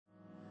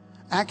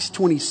Acts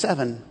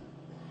 27,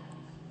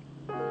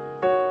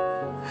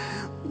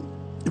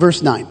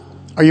 verse 9.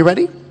 Are you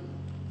ready?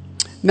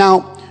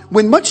 Now,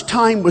 when much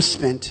time was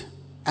spent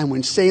and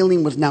when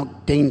sailing was now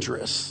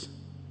dangerous,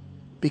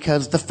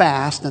 because the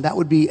fast, now that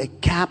would be a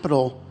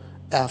capital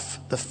F,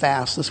 the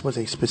fast. This was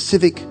a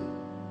specific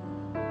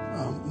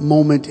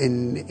moment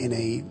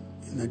in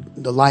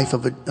the life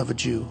of a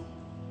Jew.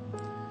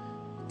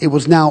 It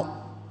was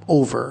now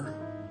over.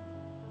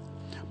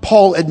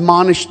 Paul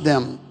admonished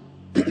them.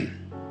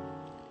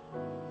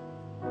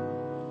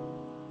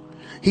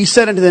 He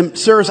said unto them,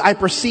 Sirs, I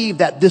perceive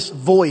that this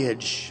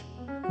voyage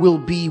will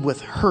be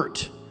with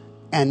hurt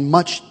and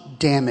much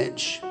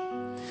damage,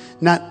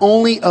 not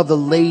only of the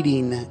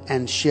lading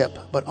and ship,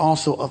 but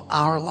also of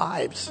our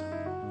lives.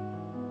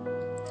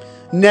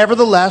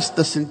 Nevertheless,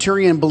 the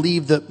centurion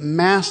believed the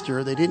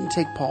master. They didn't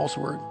take Paul's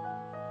word.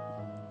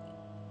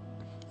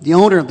 The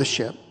owner of the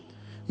ship,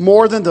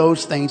 more than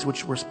those things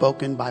which were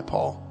spoken by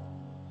Paul.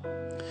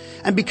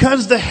 And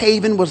because the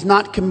haven was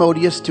not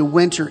commodious to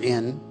winter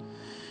in,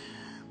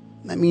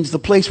 that means the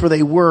place where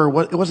they were,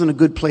 it wasn't a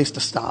good place to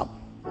stop.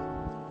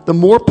 The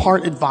more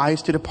part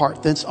advised to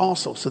depart thence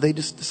also. So they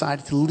just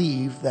decided to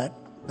leave that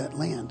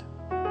land.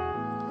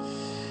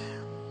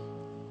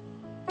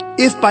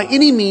 If by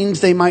any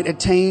means they might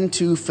attain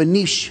to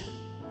Phoenicia,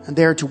 and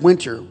there to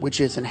winter, which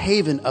is an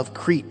haven of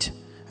Crete,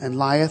 and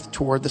lieth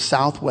toward the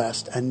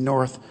southwest and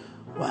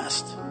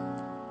northwest.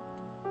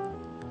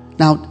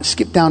 Now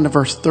skip down to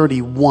verse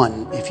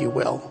 31, if you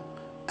will,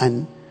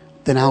 and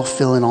then I'll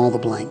fill in all the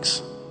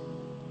blanks.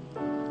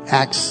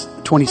 Acts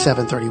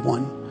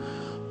 27:31.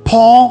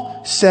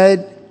 Paul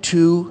said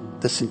to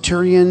the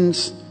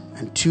centurions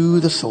and to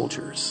the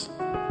soldiers,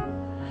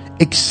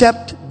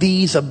 except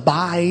these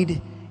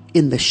abide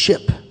in the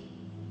ship,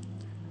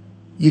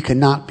 you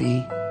cannot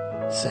be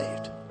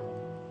saved.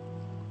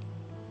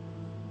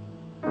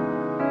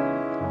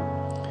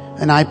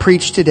 And I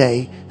preach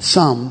today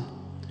some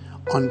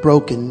on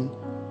broken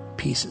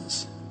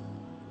pieces.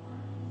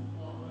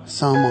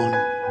 Some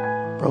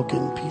on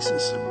broken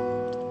pieces.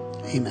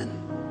 Amen.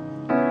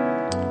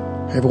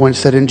 Everyone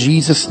said, in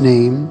Jesus'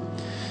 name,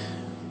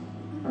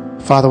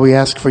 Father, we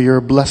ask for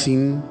your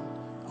blessing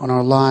on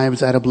our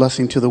lives. Add a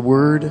blessing to the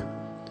word.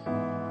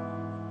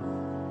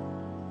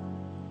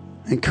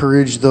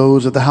 Encourage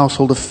those of the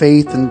household of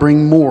faith and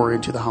bring more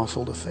into the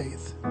household of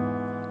faith.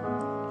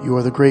 You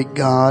are the great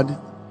God.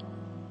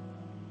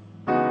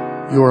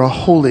 You are a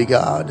holy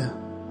God.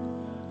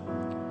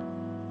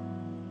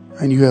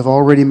 And you have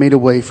already made a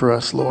way for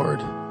us,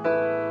 Lord.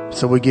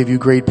 So we give you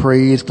great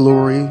praise,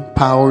 glory,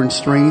 power, and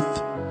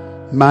strength.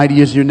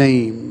 Mighty is your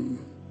name,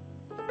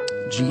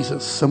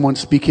 Jesus. Someone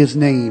speak his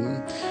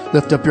name.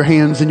 Lift up your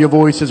hands and your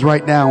voices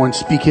right now and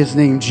speak his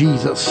name,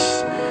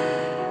 Jesus.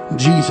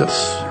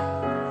 Jesus.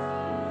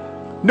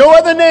 No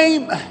other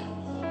name.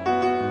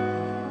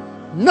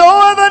 No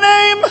other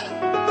name.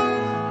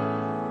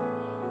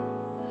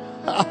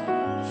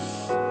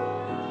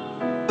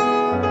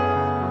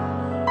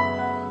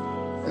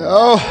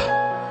 Oh.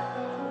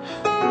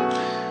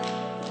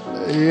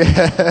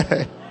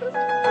 Yeah.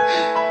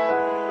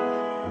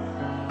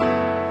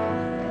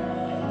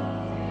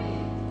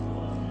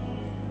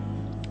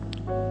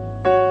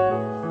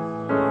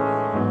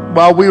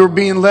 While we were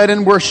being led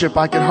in worship,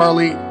 I could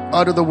hardly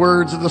utter the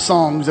words of the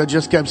songs. I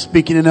just kept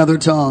speaking in other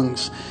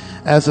tongues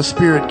as the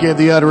Spirit gave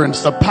the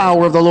utterance. The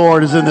power of the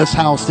Lord is in this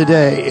house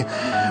today.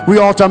 We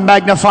ought to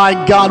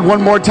magnify God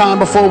one more time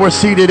before we're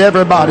seated,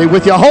 everybody,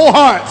 with your whole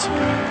heart.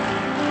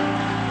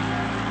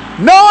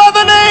 No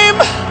other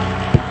name.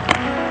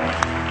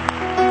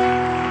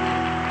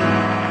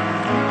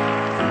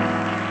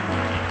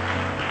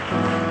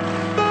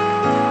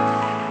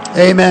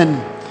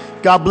 Amen.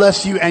 God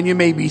bless you, and you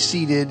may be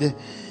seated.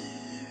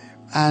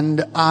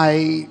 And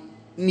I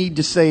need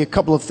to say a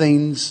couple of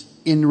things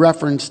in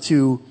reference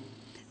to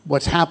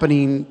what's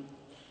happening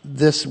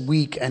this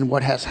week and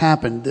what has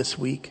happened this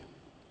week.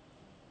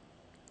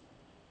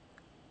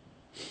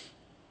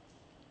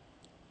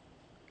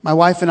 My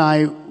wife and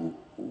I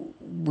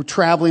were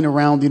traveling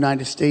around the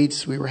United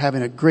States. We were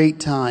having a great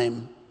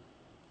time.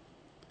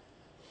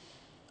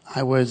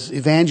 I was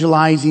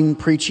evangelizing,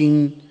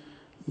 preaching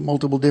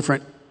multiple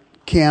different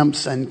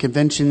camps and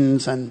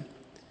conventions, and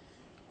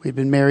we'd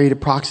been married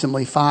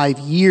approximately 5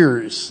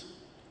 years.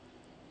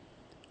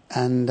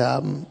 And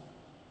the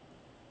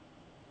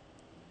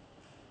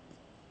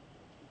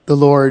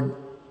Lord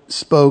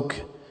spoke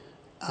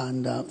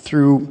and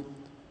through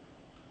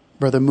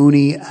Brother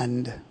Mooney,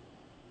 and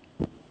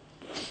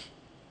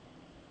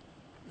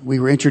we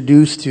were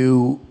introduced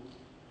to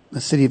the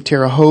city of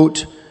Terre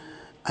Haute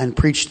and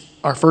preached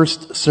our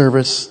first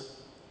service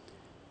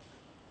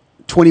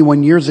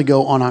 21 years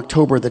ago on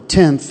October the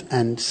 10th,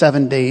 and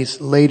 3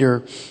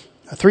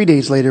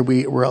 days later,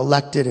 we were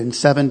elected, and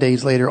 7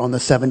 days later, on the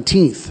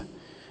 17th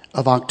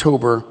of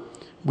October,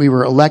 we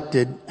were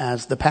elected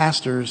as the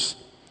pastors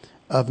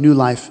of New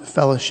Life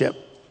Fellowship.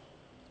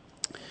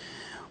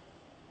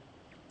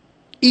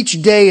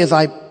 Each day as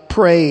I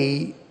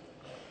pray,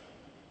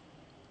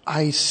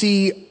 I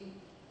see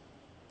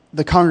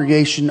the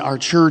congregation, our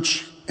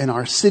church, and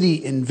our city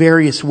in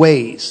various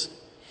ways.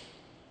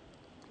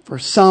 For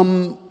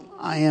some,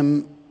 I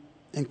am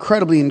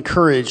incredibly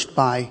encouraged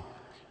by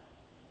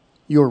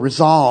your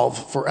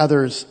resolve. For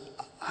others,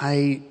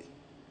 I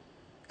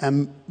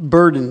am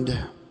burdened.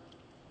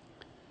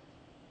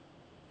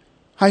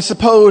 I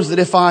suppose that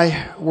if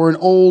I were an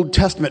Old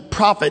Testament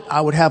prophet, I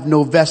would have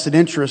no vested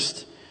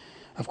interest.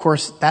 Of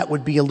course, that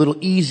would be a little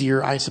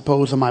easier, I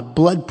suppose, on my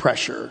blood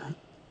pressure.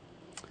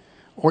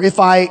 Or if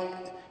I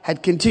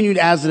had continued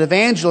as an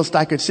evangelist,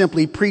 I could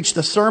simply preach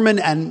the sermon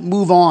and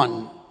move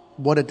on.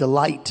 What a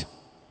delight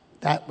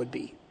that would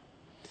be.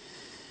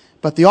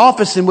 But the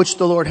office in which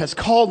the Lord has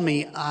called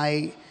me,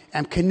 I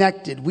am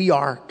connected. We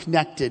are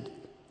connected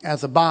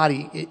as a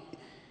body.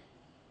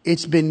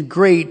 It's been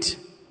great,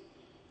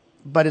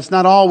 but it's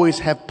not always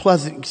have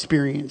pleasant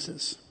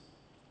experiences.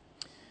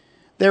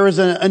 There is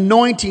an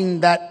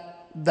anointing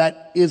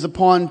that is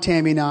upon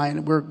Tammy and I,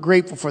 and we're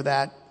grateful for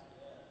that.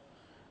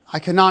 I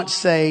cannot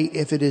say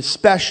if it is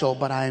special,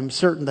 but I am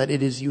certain that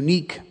it is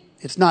unique.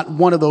 It's not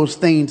one of those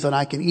things that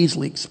I can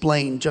easily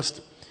explain.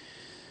 Just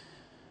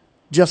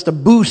a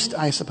boost,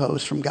 I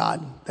suppose, from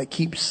God that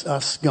keeps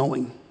us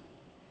going.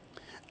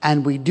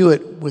 And we do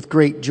it with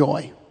great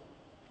joy.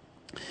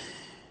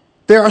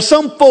 There are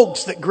some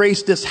folks that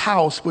grace this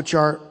house which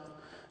are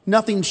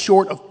nothing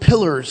short of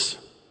pillars.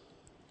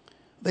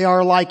 They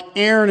are like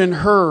Aaron and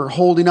Hur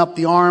holding up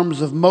the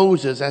arms of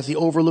Moses as he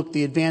overlooked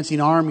the advancing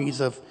armies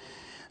of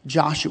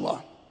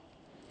Joshua.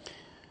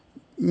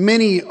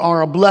 Many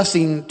are a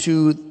blessing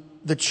to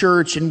the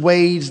church in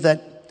ways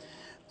that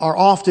are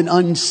often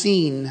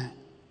unseen.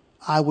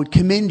 I would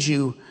commend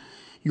you.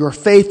 Your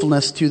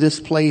faithfulness to this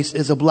place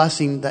is a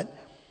blessing that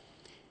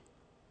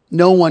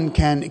no one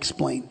can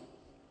explain.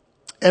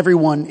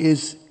 Everyone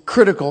is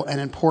critical and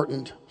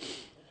important.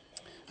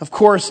 Of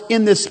course,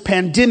 in this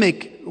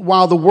pandemic,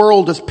 while the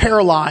world is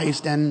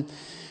paralyzed and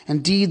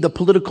indeed the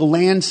political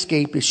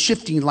landscape is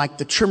shifting like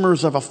the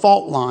tremors of a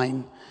fault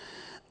line,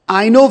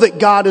 I know that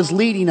God is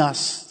leading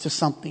us to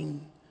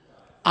something.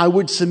 I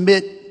would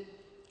submit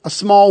a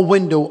small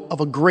window of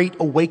a great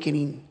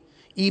awakening,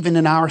 even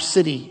in our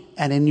city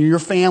and in your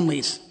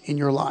families, in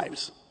your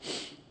lives.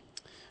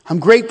 I'm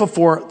grateful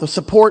for the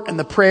support and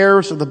the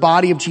prayers of the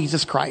body of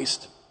Jesus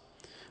Christ,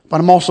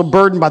 but I'm also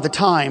burdened by the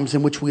times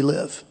in which we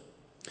live.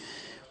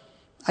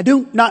 I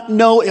do not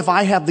know if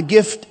I have the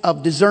gift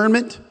of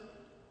discernment.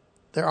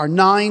 There are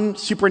 9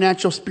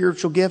 supernatural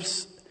spiritual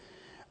gifts.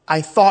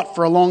 I thought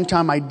for a long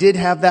time I did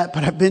have that,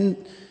 but I've been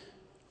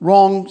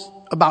wrong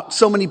about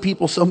so many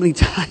people so many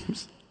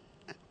times.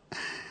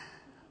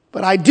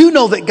 But I do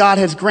know that God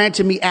has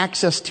granted me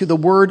access to the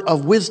word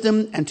of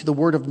wisdom and to the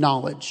word of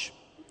knowledge.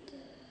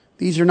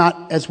 These are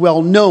not as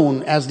well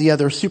known as the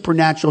other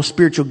supernatural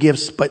spiritual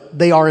gifts, but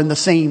they are in the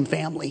same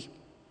family.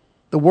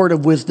 The word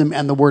of wisdom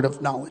and the word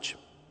of knowledge.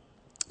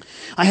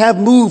 I have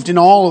moved in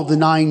all of the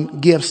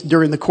 9 gifts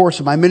during the course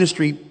of my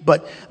ministry,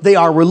 but they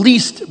are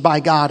released by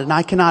God and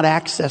I cannot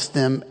access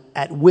them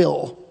at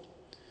will.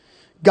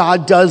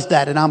 God does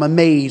that and I'm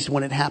amazed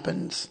when it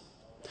happens.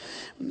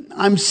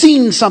 I'm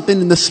seeing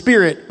something in the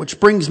spirit which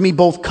brings me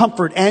both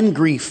comfort and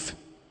grief.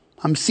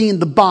 I'm seeing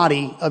the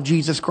body of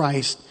Jesus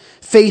Christ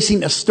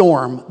facing a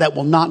storm that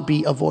will not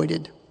be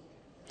avoided.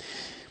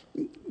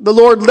 The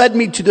Lord led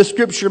me to the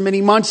scripture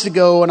many months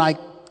ago and I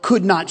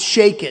could not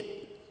shake it.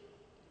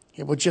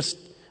 It was just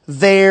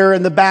there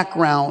in the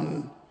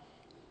background,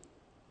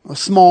 a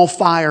small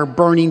fire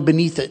burning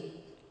beneath it.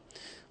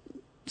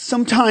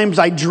 Sometimes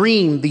I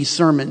dream these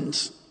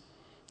sermons,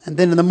 and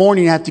then in the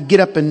morning I have to get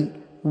up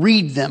and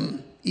read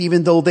them,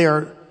 even though they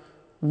are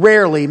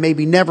rarely,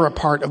 maybe never a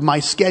part of my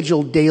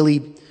scheduled daily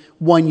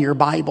 1-year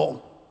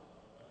Bible.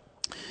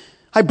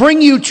 I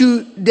bring you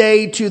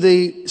today to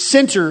the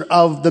center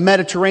of the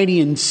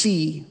Mediterranean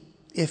Sea.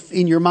 If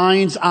in your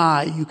mind's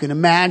eye you can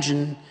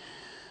imagine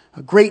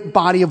a great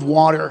body of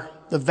water,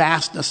 the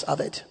vastness of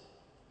it.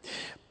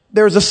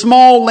 There's a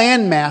small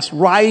landmass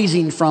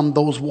rising from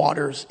those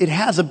waters. It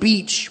has a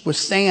beach with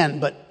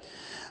sand, but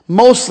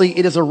mostly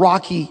it is a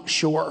rocky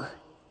shore.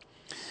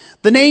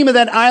 The name of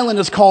that island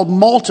is called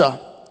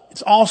Malta.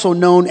 It's also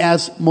known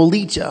as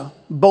Melita,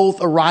 both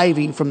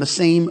arriving from the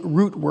same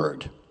root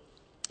word.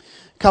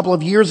 A couple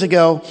of years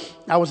ago,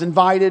 I was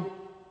invited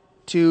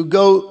to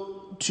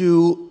go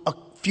to a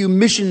few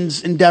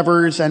missions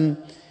endeavors, and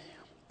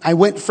I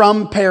went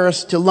from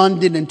Paris to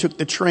London and took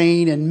the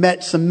train and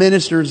met some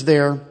ministers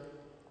there.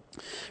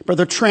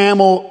 Brother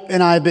Trammell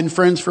and I have been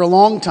friends for a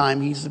long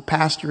time. He's a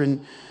pastor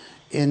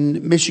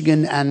in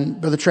Michigan,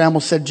 and Brother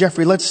Trammell said,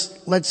 "Jeffrey, let's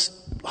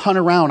hunt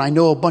around. I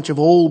know a bunch of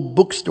old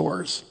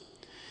bookstores."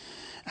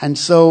 And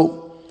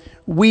so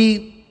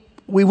we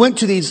went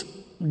to these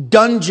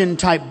dungeon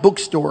type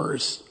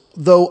bookstores.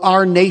 Though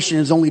our nation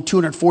is only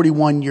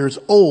 241 years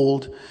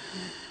old,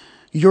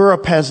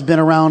 Europe has been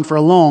around for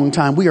a long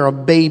time. We are a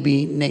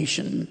baby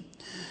nation.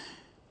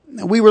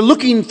 We were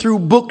looking through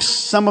books,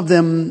 some of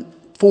them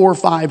 4 or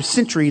 5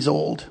 centuries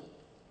old.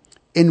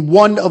 In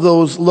one of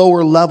those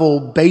lower level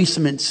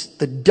basements,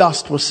 the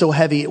dust was so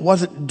heavy. It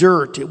wasn't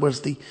dirt. It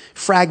was the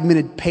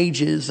fragmented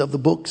pages of the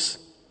books.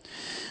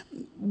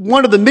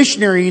 One of the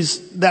missionaries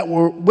that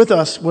were with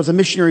us was a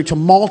missionary to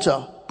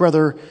Malta,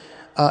 brother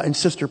and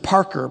sister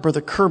Parker,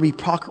 brother Kirby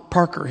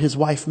Parker, his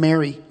wife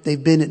Mary.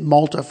 They've been in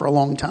Malta for a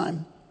long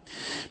time.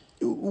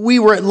 We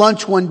were at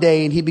lunch one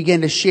day and he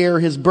began to share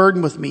his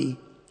burden with me.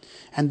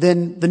 And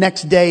then the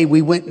next day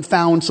we went and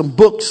found some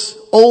books,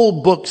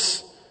 old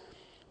books,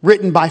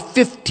 written by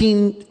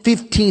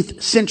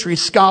 15th century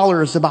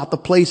scholars about the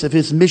place of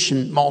his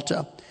mission,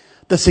 Malta.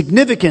 The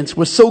significance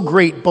was so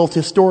great, both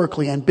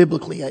historically and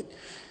biblically, it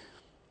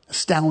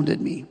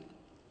astounded me.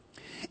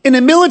 In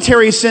a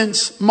military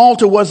sense,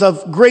 Malta was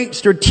of great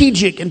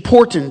strategic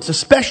importance,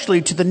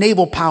 especially to the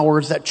naval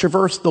powers that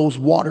traversed those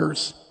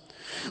waters.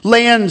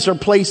 Lands or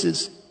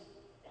places,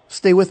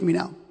 stay with me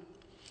now.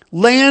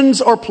 Lands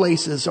or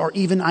places or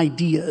even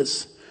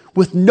ideas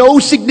with no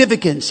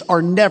significance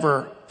are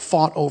never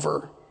fought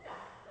over.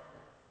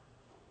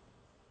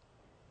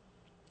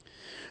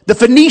 The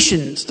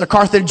Phoenicians, the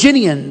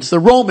Carthaginians, the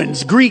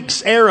Romans,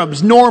 Greeks,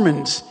 Arabs,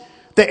 Normans,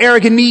 the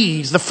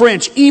Aragonese, the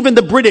French, even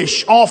the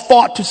British all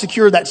fought to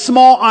secure that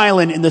small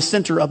island in the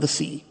center of the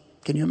sea.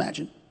 Can you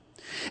imagine?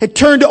 It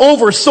turned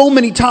over so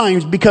many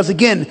times because,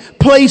 again,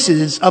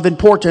 places of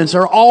importance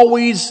are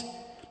always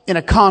in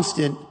a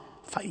constant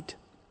fight.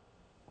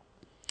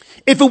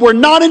 If it were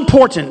not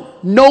important,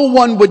 no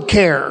one would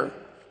care.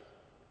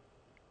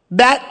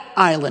 That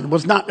island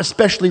was not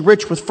especially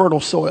rich with fertile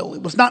soil.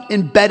 It was not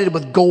embedded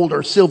with gold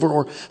or silver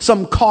or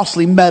some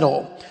costly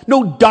metal.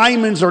 No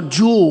diamonds or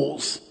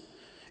jewels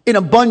in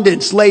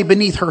abundance lay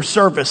beneath her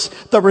surface.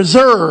 The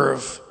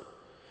reserve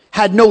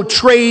had no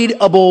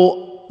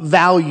tradable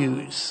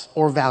values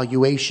or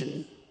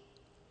valuation.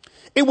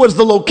 It was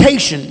the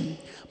location,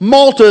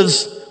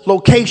 Malta's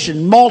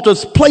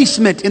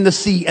placement in the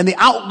sea and the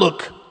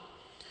outlook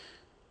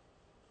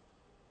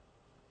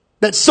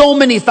that so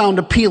many found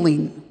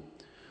appealing.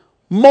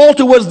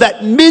 Malta was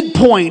that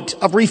midpoint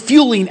of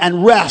refueling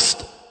and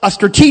rest. A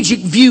strategic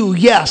view,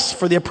 yes,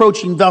 for the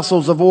approaching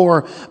vessels of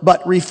war,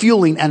 but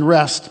refueling and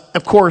rest.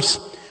 Of course,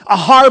 a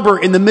harbor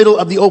in the middle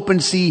of the open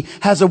sea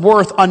has a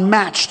worth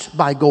unmatched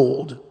by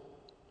gold.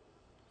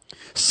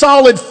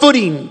 Solid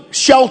footing,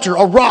 shelter,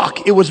 a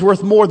rock, it was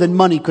worth more than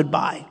money could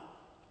buy.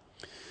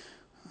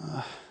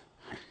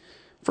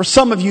 For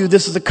some of you,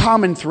 this is a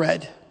common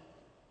thread.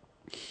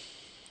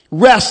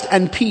 Rest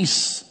and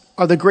peace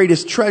are the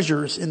greatest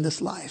treasures in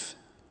this life.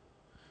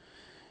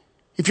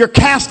 If you're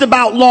cast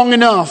about long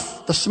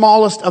enough, the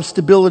smallest of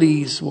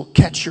stabilities will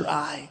catch your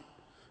eye.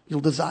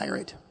 You'll desire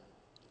it.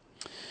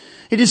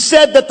 It is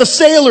said that the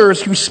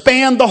sailors who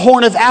spanned the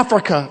Horn of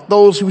Africa,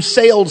 those who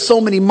sailed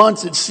so many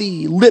months at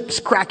sea, lips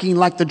cracking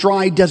like the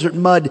dry desert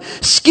mud,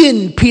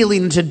 skin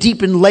peeling into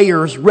deepened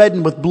layers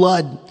reddened with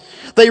blood,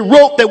 they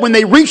wrote that when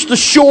they reached the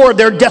shore of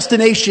their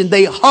destination,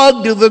 they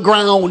hugged the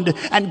ground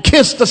and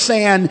kissed the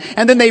sand,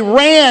 and then they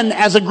ran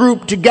as a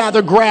group to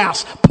gather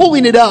grass,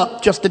 pulling it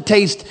up just to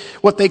taste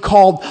what they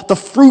called the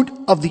fruit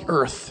of the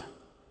earth,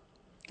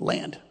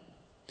 land.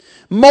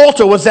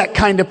 Malta was that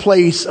kind of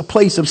place, a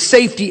place of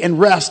safety and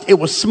rest. It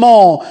was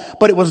small,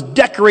 but it was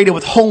decorated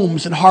with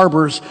homes and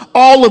harbors,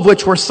 all of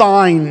which were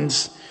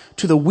signs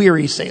to the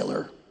weary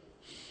sailor.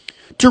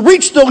 To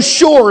reach those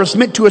shores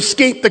meant to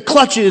escape the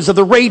clutches of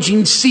the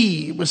raging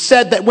sea. It was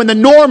said that when the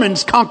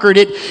Normans conquered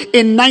it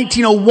in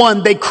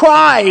 1901, they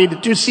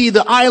cried to see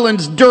the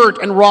island's dirt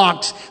and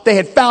rocks. They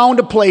had found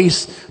a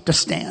place to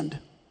stand.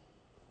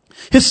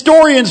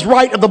 Historians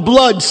write of the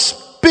blood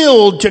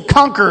spilled to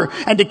conquer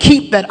and to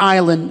keep that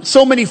island.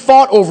 So many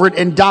fought over it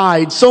and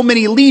died. So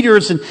many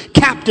leaders and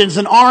captains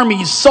and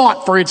armies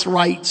sought for its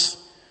rights.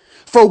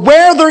 For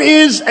where there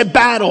is a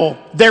battle,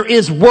 there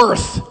is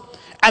worth.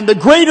 And the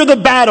greater the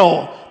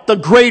battle, the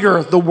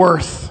greater the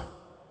worth.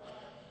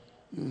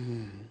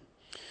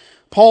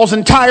 Paul's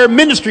entire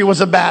ministry was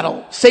a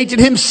battle. Satan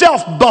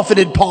himself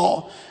buffeted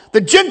Paul. The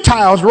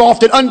Gentiles were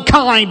often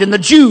unkind, and the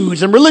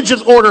Jews and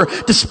religious order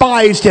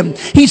despised him.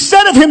 He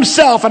said of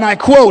himself, and I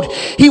quote,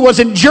 "He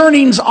was in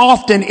journeyings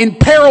often, in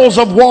perils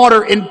of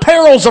water, in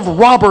perils of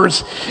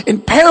robbers,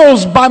 in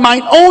perils by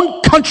mine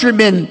own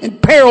countrymen, in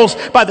perils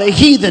by the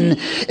heathen,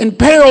 in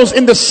perils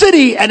in the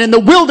city and in the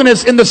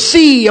wilderness, in the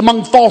sea,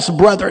 among false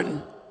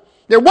brethren."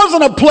 There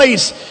wasn't a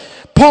place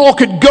Paul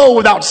could go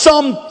without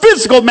some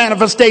physical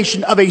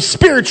manifestation of a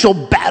spiritual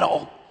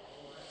battle.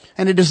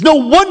 And it is no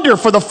wonder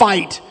for the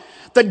fight.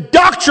 The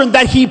doctrine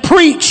that he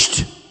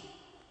preached,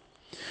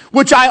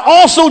 which I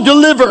also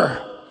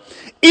deliver,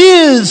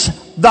 is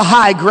the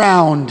high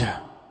ground.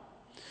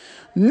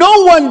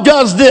 No one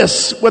does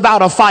this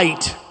without a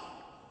fight.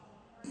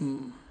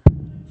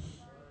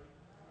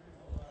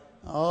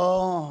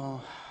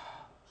 Oh.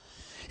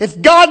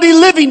 If godly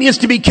living is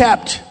to be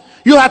kept,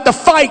 you'll have to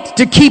fight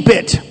to keep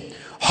it.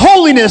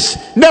 Holiness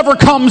never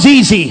comes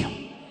easy.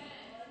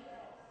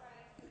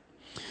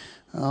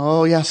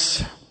 Oh,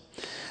 yes.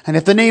 And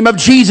if the name of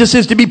Jesus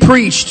is to be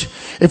preached,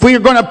 If we are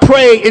going to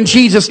pray in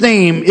Jesus'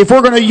 name, if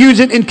we're going to use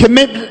it in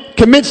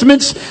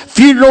commencements,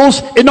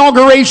 funerals,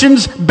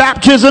 inaugurations,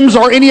 baptisms,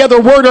 or any other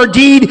word or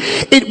deed,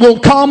 it will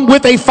come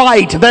with a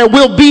fight. There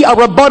will be a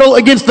rebuttal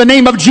against the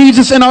name of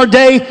Jesus in our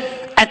day,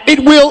 and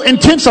it will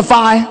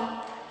intensify.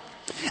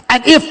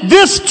 And if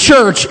this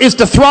church is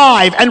to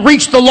thrive and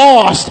reach the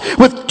lost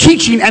with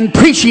teaching and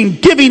preaching,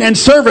 giving and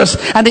service,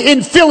 and the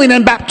infilling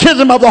and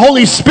baptism of the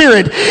Holy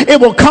Spirit, it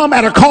will come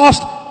at a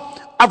cost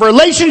of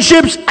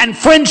relationships and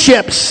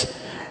friendships.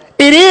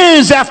 It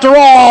is, after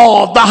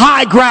all, the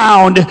high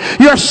ground.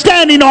 You're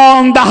standing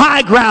on the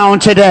high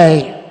ground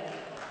today.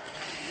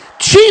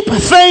 Cheap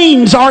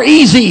things are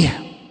easy.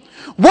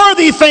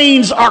 Worthy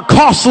things are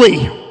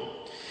costly.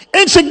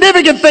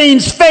 Insignificant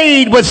things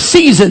fade with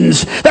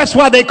seasons. That's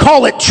why they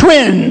call it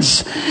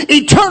trends.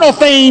 Eternal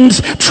things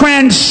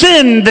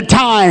transcend the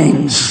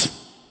times.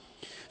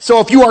 So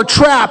if you are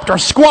trapped or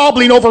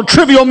squabbling over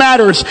trivial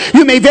matters,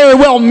 you may very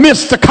well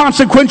miss the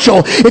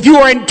consequential. If you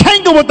are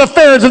entangled with the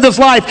affairs of this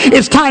life,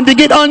 it's time to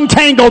get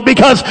untangled,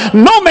 because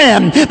no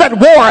man that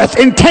warreth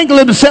entangle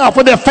himself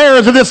with the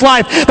affairs of this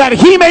life, that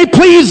he may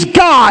please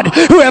God,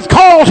 who hath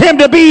called him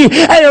to be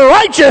a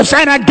righteous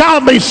and a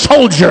godly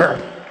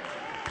soldier.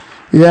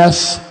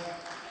 Yes.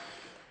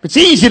 It's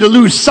easy to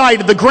lose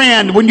sight of the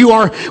grand when you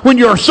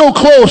are so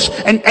close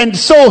and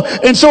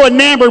so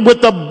enamored with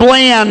the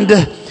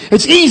bland.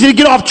 It's easy to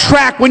get off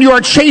track when you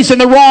are chasing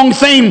the wrong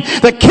thing.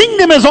 The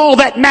kingdom is all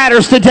that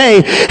matters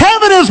today.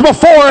 Heaven is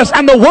before us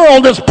and the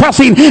world is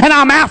pressing, and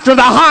I'm after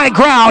the high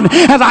ground.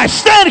 As I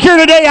stand here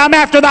today, I'm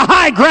after the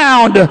high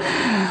ground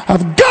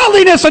of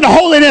godliness and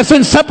holiness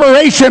and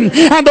separation,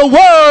 and the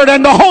Word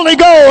and the Holy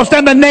Ghost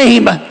and the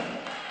name.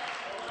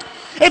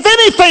 If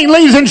anything,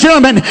 ladies and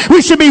gentlemen,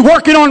 we should be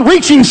working on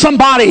reaching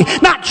somebody,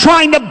 not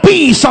trying to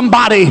be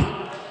somebody.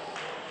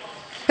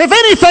 If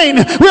anything,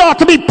 we ought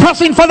to be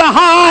pressing for the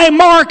high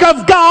mark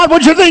of God,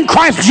 which is in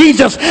Christ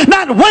Jesus,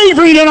 not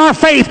wavering in our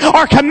faith,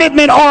 our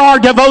commitment, or our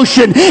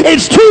devotion.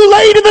 It's too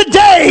late in the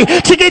day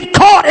to get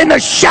caught in the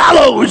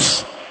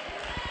shallows.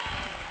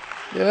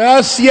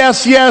 Yes,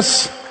 yes,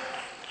 yes.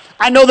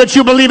 I know that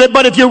you believe it,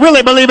 but if you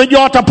really believe it, you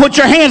ought to put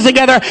your hands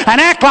together and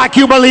act like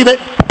you believe it.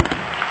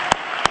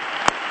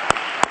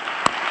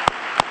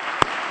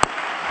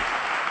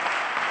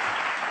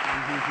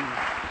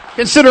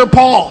 Consider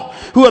Paul,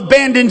 who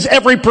abandons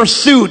every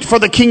pursuit for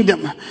the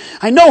kingdom.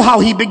 I know how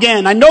he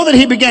began. I know that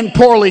he began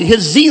poorly.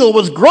 His zeal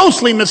was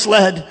grossly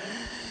misled.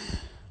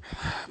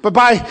 But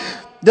by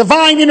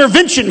divine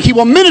intervention, he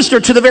will minister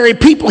to the very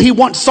people he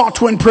once sought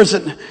to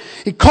imprison.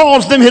 He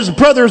calls them his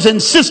brothers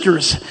and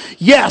sisters.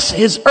 Yes,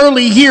 his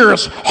early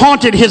years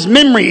haunted his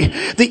memory.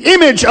 The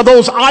image of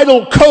those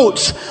idle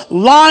coats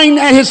lying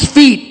at his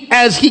feet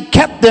as he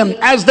kept them,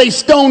 as they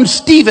stoned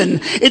Stephen.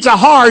 It's a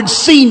hard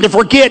scene to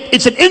forget.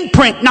 It's an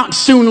imprint not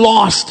soon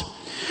lost.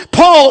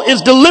 Paul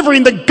is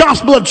delivering the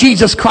gospel of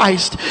Jesus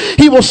Christ.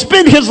 He will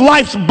spend his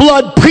life's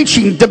blood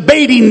preaching,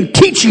 debating,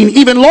 teaching,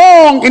 even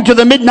long into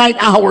the midnight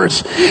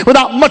hours.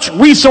 Without much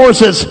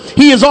resources,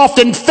 he is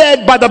often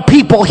fed by the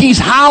people. He's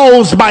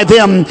housed by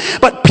them.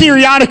 But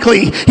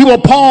periodically, he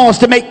will pause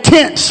to make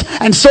tents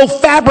and sew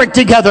fabric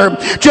together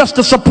just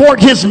to support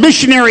his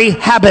missionary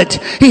habit.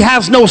 He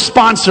has no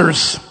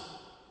sponsors.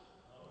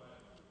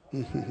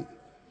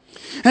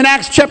 In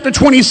Acts chapter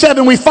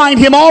 27, we find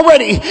him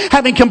already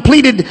having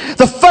completed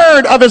the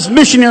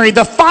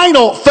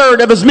final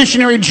third of his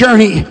missionary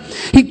journey.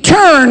 He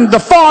turned the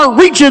far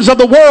reaches of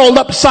the world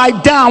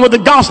upside down with the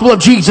gospel of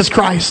Jesus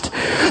Christ.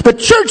 The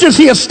churches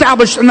he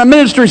established and the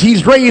ministers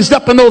he's raised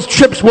up in those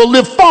trips will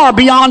live far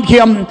beyond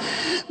him.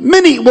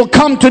 Many will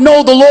come to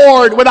know the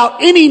Lord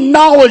without any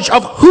knowledge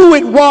of who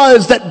it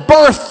was that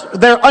birthed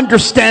their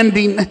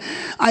understanding.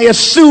 I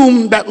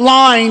assume that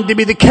line to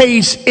be the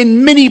case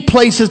in many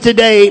places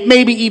today,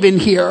 maybe even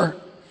here.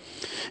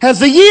 As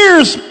the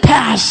years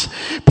pass,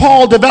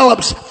 Paul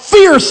develops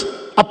fierce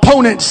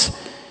opponents.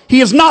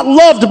 He is not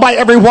loved by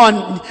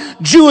everyone.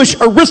 Jewish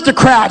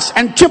aristocrats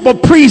and temple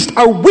priests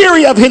are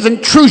weary of his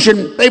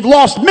intrusion. They've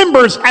lost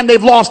members and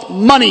they've lost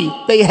money.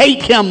 They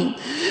hate him.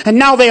 And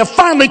now they have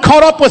finally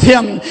caught up with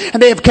him,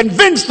 and they have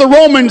convinced the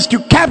Romans to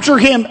capture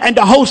him and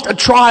to host a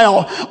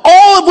trial,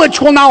 all of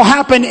which will now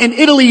happen in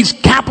Italy's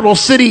capital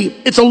city.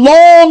 It's a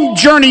long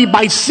journey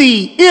by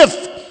sea,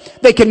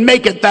 if they can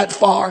make it that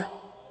far.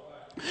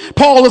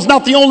 Paul is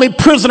not the only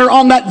prisoner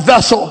on that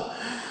vessel.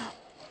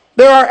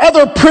 There are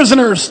other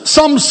prisoners,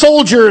 some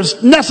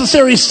soldiers,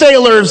 necessary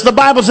sailors. The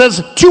Bible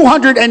says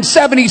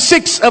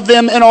 276 of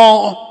them in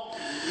all.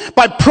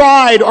 By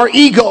pride or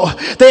ego,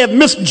 they have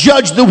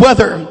misjudged the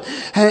weather,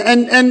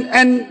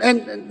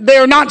 and they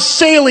are not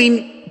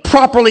sailing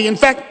properly. In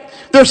fact,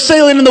 they're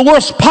sailing in the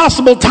worst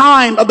possible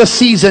time of the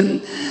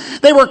season.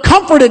 They were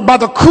comforted by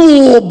the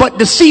cool but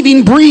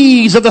deceiving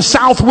breeze of the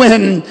south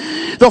wind.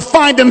 They'll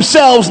find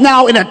themselves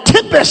now in a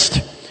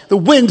tempest. The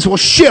winds will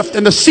shift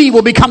and the sea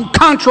will become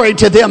contrary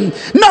to them.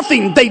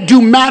 Nothing they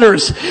do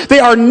matters. They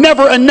are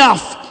never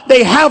enough.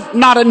 They have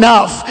not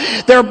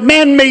enough. Their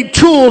man-made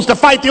tools to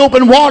fight the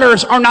open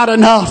waters are not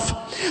enough.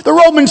 The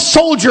Roman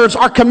soldiers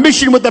are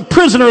commissioned with the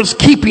prisoners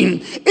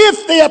keeping.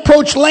 If they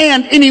approach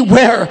land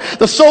anywhere,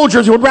 the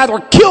soldiers would rather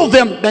kill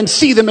them than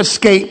see them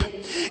escape.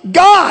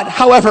 God,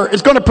 however,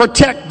 is going to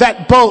protect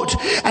that boat,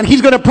 and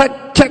he's going to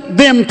protect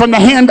them from the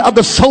hand of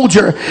the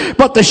soldier.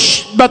 But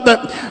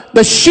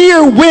the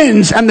sheer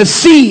winds and the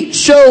sea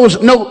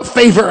shows no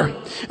favor.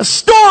 A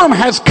storm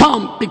has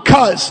come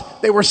because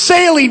they were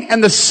sailing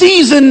in the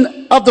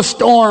season of the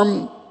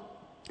storm.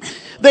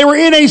 They were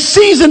in a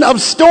season of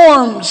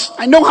storms.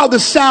 I know how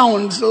this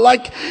sounds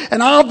like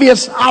an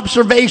obvious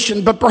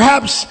observation, but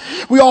perhaps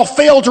we all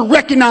fail to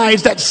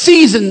recognize that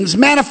seasons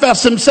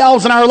manifest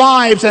themselves in our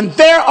lives, and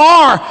there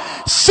are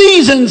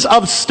seasons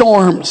of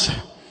storms.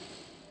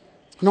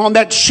 And on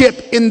that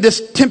ship in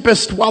this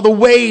tempest, while the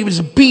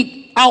waves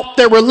beat out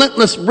their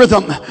relentless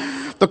rhythm,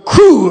 the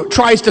crew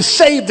tries to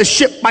save the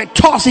ship by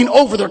tossing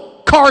over their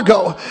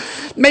cargo,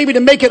 maybe to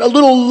make it a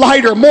little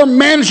lighter, more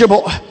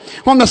manageable.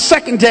 On the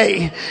second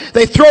day,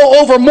 they throw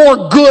over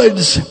more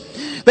goods.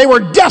 They were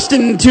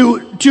destined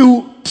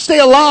to stay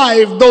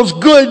alive. Those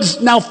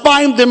goods now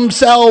find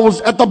themselves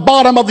at the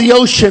bottom of the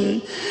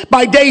ocean.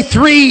 By day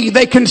 3,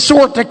 they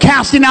consort to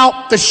casting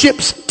out the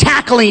ship's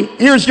tackling.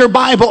 Here's your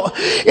Bible.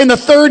 In the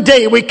third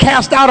day, we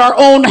cast out our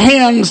own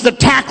hands, the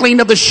tackling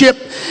of the ship.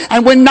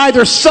 And when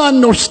neither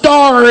sun nor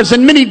stars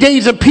and many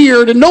days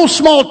appeared, and no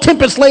small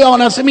tempest lay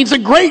on us, it means a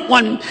great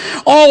one,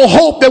 all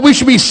hope that we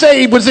should be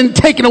saved was then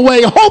taken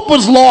away. Hope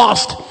was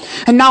lost.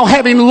 And now,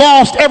 having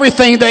lost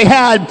everything they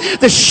had,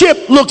 the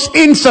ship looks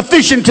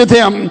insufficient to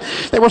them.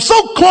 They were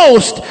so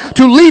close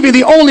to leaving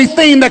the only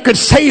thing that could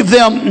save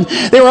them.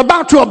 They were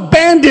about to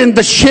abandon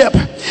the ship.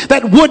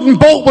 That wooden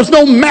boat was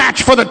no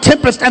match for the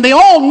tempest, and they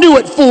all knew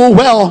it full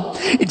well.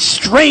 It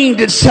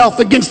strained itself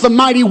against the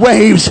mighty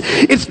waves.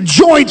 Its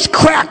joints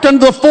cracked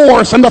under the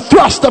force and the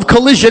thrust of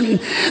collision.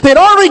 They had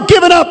already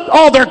given up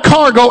all their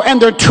cargo and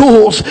their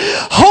tools.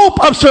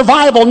 Hope of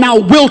survival now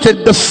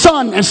wilted. The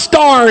sun and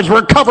stars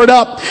were covered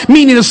up,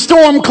 meaning a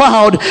storm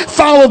cloud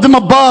followed them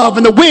above,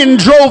 and the wind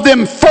drove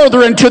them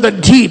further into the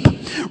deep.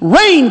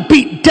 Rain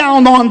beat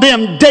down on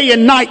them day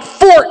and night,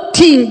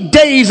 14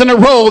 days in a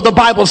row, the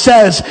Bible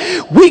says.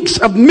 Weeks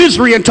of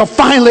misery until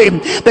finally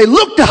they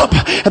looked up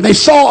and they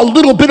saw a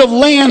little bit of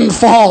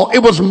landfall. It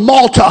was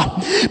Malta.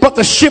 But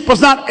the ship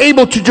was not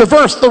able to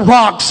traverse the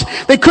rocks.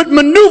 They couldn't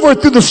maneuver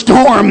through the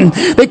storm.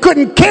 They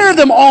couldn't carry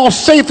them all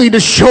safely to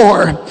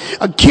shore.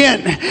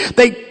 Again,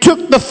 they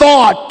took the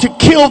thought to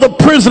kill the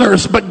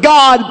prisoners, but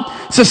God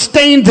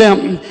sustained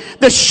them.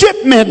 The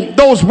shipmen,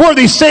 those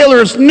worthy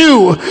sailors,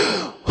 knew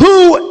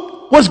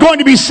who was going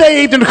to be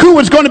saved and who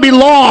was going to be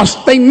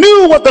lost. They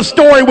knew what the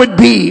story would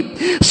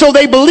be. So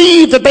they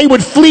believed that they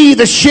would flee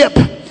the ship.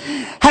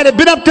 Had it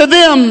been up to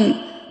them,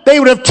 they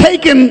would have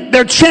taken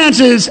their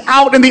chances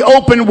out in the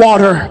open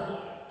water.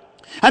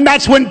 And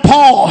that's when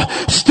Paul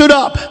stood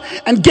up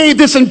and gave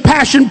this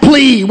impassioned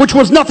plea, which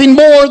was nothing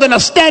more than a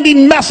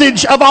standing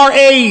message of our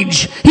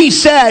age. He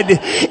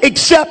said,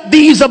 "Except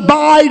these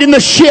abide in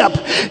the ship,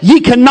 ye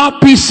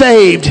cannot be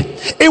saved."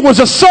 It was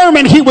a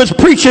sermon he was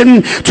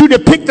preaching to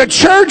depict the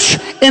church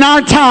in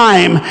our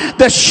time.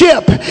 The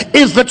ship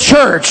is the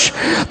church.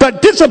 The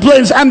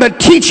disciplines and the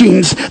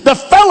teachings, the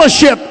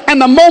fellowship and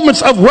the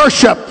moments of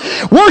worship.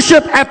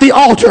 Worship at the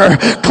altar,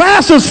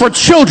 classes for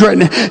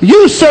children,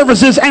 youth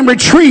services and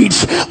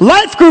retreats,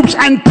 life groups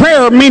and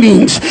prayer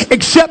meetings.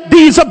 Except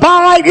these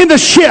abide in the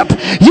ship,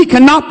 ye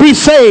cannot be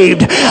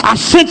saved. I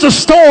sense a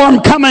storm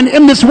coming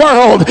in this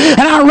world,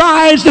 and I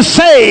rise to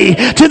say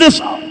to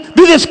this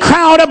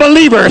crowd of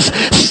believers,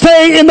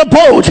 stay in the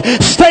boat,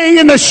 stay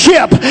in the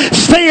ship,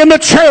 stay in the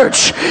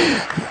church.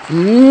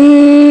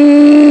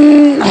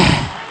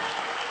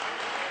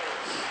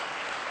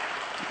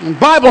 The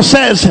Bible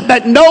says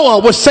that Noah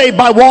was saved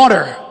by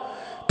water.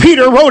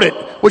 Peter wrote it,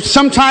 which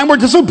sometime were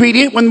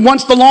disobedient when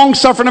once the long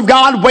suffering of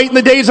God wait in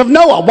the days of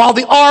Noah, while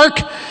the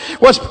ark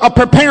was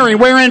preparing,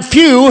 wherein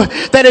few,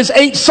 that is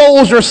 8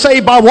 souls, are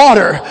saved by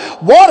water.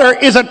 Water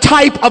is a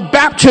type of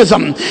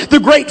baptism. The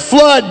great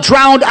flood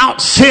drowned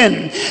out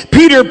sin.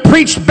 Peter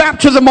preached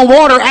baptism of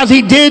water as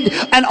he did,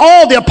 and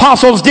all the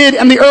apostles did,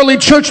 and the early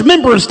church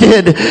members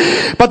did.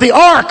 But the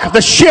ark,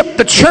 the ship,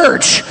 the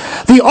church,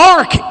 the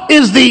ark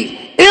is the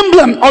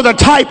emblem or the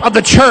type of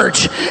the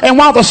church. And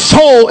while the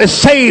soul is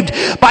saved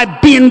by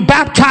being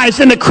baptized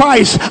into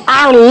Christ,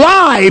 our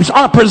lives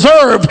are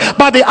preserved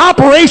by the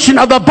operation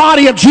of the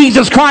body of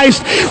Jesus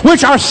Christ,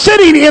 which are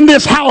sitting in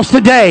this house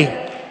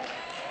today.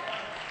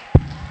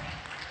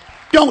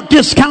 Don't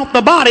discount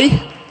the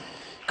body.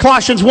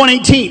 Colossians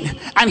 1:18.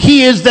 And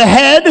he is the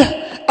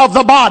head of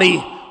the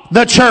body,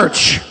 the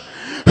church.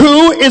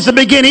 Who is the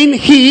beginning?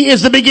 He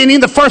is the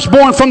beginning, the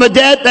firstborn from the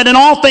dead, that in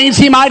all things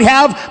he might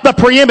have the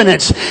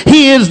preeminence.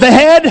 He is the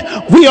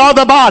head, we are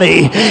the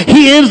body.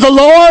 He is the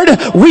Lord,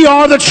 we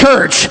are the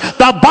church.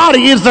 The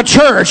body is the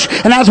church.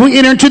 And as we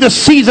enter into the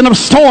season of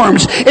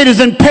storms, it is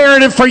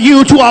imperative for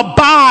you to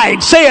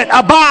abide. Say it,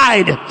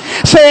 abide.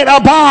 Say it,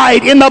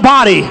 abide in the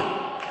body.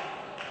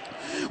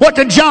 What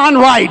did John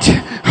write?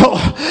 Oh,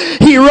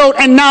 he wrote,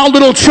 and now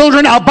little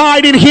children,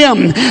 abide in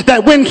him,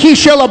 that when he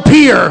shall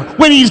appear,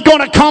 when he's going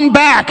to come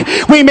back,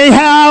 we may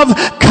have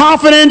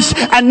confidence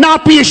and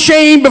not be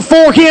ashamed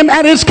before him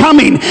at his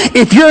coming.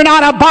 If you're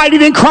not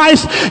abiding in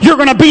Christ, you're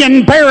going to be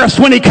embarrassed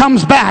when he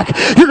comes back.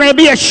 You're going to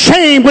be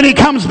ashamed when he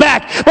comes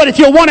back. But if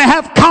you want to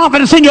have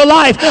confidence in your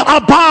life,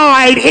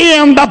 abide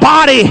in the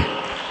body.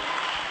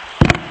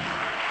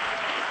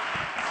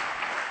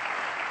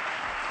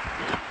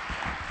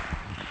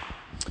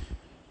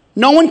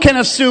 No one can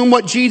assume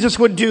what Jesus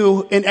would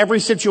do in every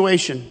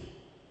situation.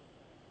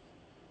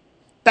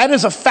 That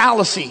is a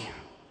fallacy.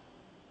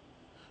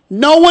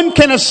 No one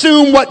can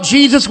assume what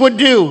Jesus would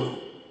do.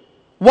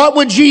 What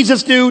would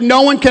Jesus do?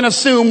 No one can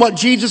assume what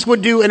Jesus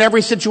would do in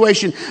every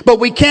situation. But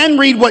we can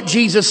read what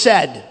Jesus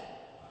said.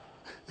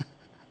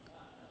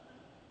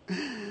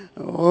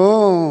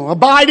 Oh,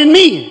 abide in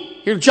me.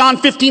 Here's John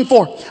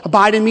 15:4.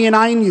 Abide in me and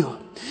I in you.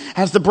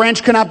 As the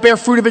branch cannot bear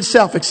fruit of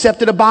itself,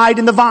 except it abide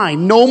in the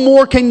vine, no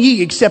more can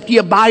ye, except ye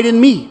abide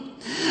in me.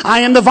 I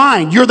am the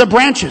vine, you're the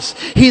branches.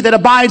 He that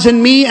abides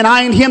in me and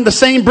I in him, the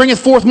same bringeth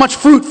forth much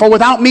fruit. For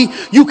without me,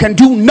 you can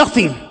do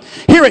nothing.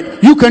 Hear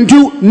it, you can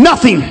do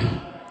nothing.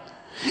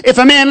 If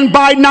a man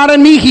abide not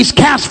in me, he's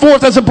cast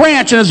forth as a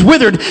branch and is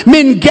withered.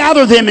 Men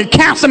gather them and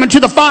cast them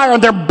into the fire,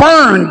 and they're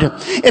burned.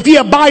 If ye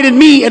abide in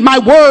me, and my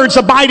words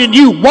abide in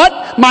you.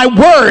 What? My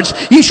words.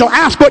 Ye shall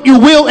ask what you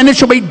will, and it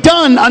shall be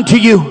done unto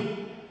you.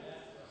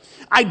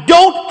 I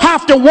don't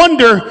have to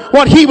wonder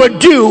what he would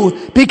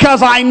do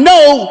because I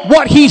know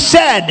what he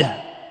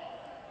said.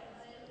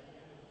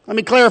 Let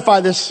me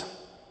clarify this.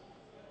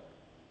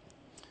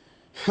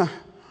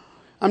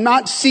 I'm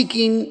not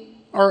seeking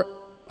or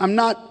I'm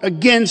not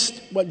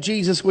against what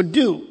Jesus would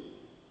do,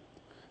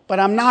 but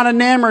I'm not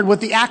enamored with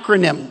the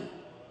acronym.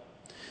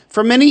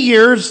 For many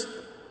years,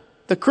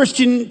 the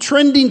Christian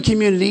trending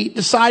community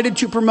decided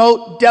to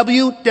promote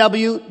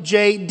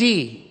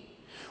WWJD,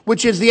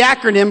 which is the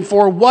acronym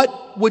for What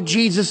Would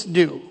Jesus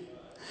Do?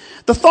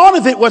 The thought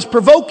of it was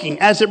provoking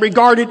as it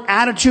regarded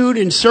attitude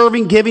and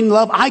serving, giving,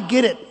 love. I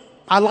get it.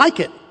 I like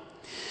it.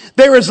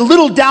 There is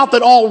little doubt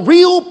that all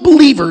real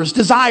believers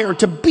desire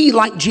to be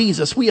like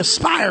Jesus. We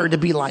aspire to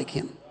be like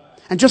him.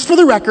 And just for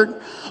the record,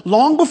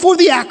 long before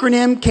the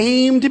acronym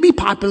came to be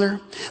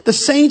popular, the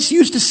saints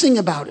used to sing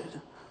about it.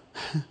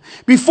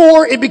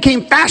 Before it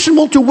became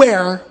fashionable to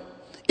wear,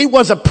 it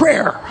was a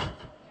prayer.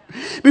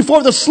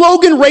 Before the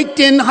slogan raked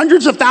in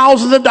hundreds of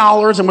thousands of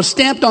dollars and was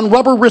stamped on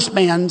rubber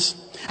wristbands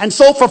and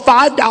sold for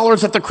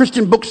 $5 at the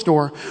Christian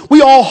bookstore,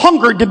 we all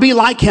hungered to be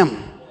like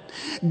him.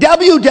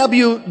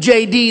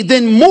 WWJD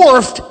then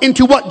morphed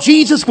into what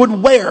Jesus would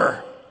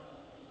wear.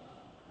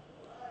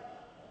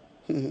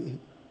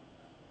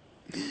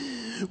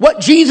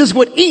 What Jesus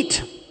would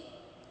eat,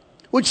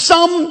 which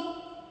some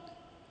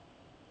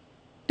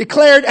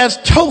declared as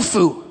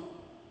tofu.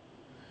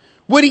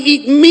 Would he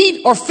eat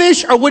meat or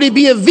fish, or would he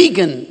be a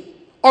vegan?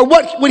 Or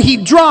what would he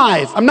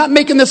drive? I'm not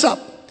making this up.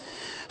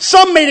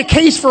 Some made a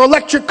case for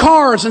electric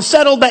cars and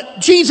settled that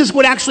Jesus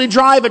would actually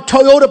drive a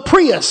Toyota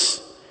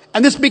Prius.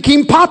 And this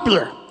became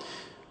popular.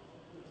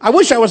 I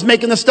wish I was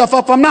making this stuff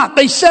up. I'm not.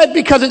 They said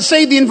because it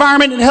saved the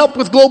environment and helped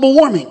with global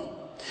warming.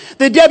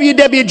 The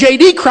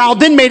WWJD crowd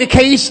then made a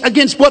case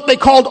against what they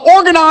called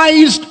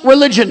organized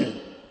religion,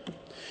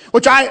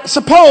 which I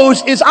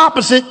suppose is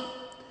opposite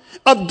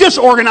of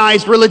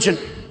disorganized religion.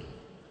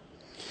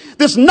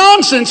 This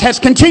nonsense has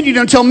continued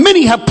until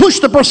many have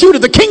pushed the pursuit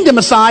of the kingdom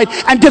aside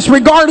and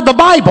disregarded the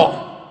Bible.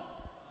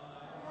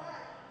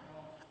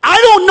 I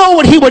don't know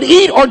what he would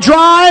eat or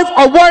drive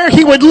or where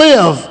he would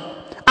live.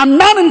 I'm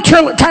not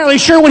entirely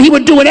sure what he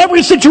would do in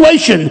every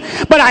situation,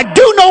 but I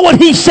do know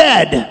what he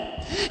said.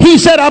 He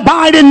said,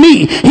 abide in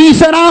me. He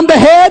said, I'm the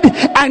head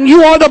and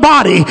you are the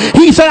body.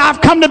 He said, I've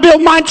come to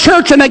build my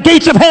church and the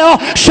gates of hell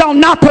shall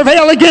not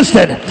prevail against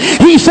it.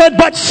 He said,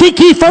 but seek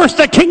ye first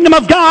the kingdom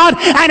of God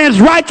and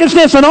his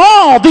righteousness, and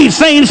all these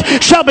things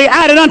shall be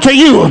added unto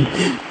you.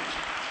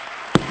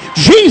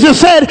 Jesus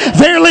said,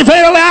 verily,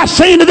 verily, I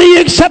say unto thee,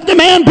 except a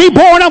man be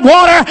born of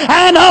water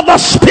and of the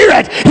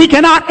Spirit, he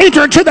cannot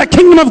enter into the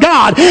kingdom of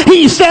God.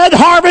 He said,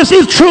 harvest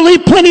is truly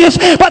plenteous,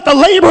 but the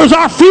laborers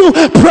are few.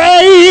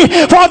 Pray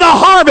for the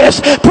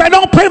harvest.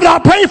 Don't pray for the,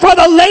 pray for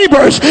the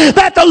laborers,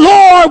 that the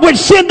Lord would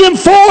send them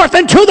forth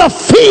into the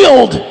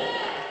field.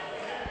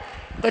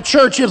 The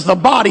church is the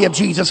body of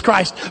Jesus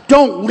Christ.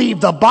 Don't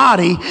leave the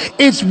body.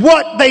 It's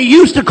what they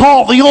used to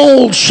call the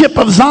old ship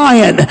of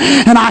Zion.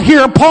 And I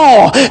hear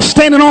Paul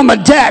standing on the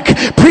deck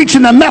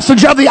preaching the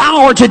message of the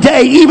hour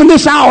today, even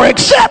this hour,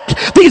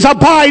 except these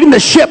abide in the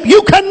ship.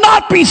 You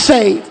cannot be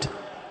saved.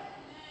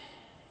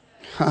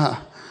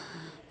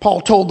 Paul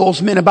told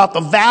those men about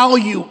the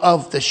value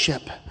of the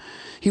ship.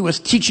 He was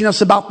teaching us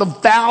about the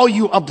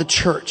value of the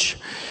church.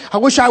 I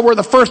wish I were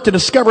the first to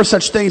discover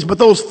such things, but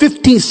those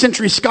 15th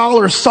century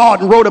scholars saw it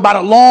and wrote about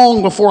it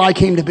long before I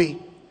came to be.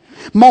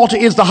 Malta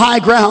is the high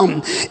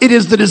ground. It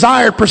is the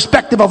desired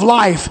perspective of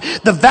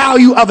life. The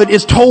value of it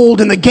is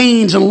told in the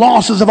gains and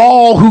losses of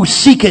all who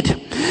seek it.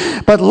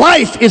 But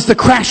life is the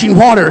crashing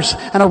waters.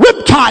 And a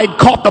riptide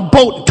caught the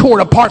boat and tore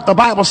it apart, the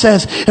Bible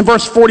says in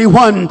verse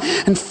 41.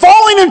 And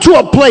falling into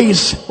a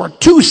place where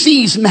two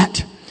seas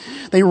met,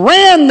 they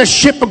ran the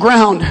ship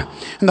aground,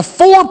 and the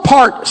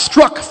forepart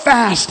struck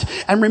fast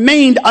and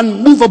remained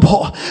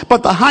unmovable,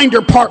 but the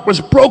hinder part was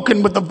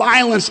broken with the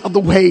violence of the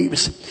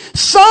waves.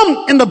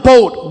 Some in the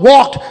boat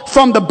walked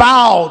from the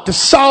bow to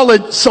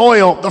solid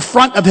soil, the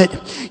front of it.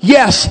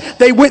 Yes,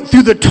 they went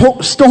through the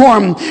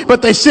storm,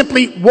 but they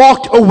simply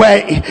walked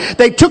away.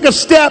 They took a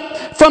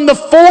step from the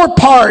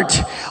forepart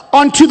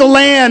onto the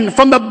land,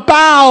 from the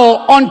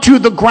bow onto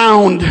the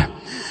ground.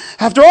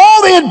 After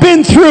all they had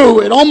been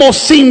through, it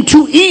almost seemed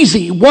too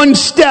easy. One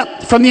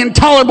step from the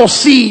intolerable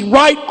sea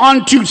right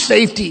onto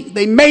safety.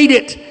 They made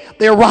it.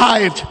 They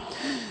arrived.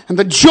 And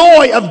the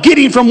joy of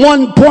getting from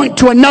one point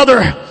to another,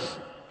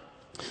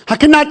 I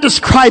cannot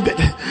describe it.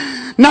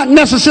 Not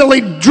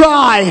necessarily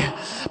dry,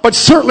 but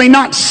certainly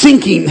not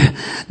sinking.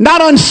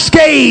 Not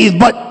unscathed,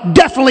 but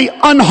definitely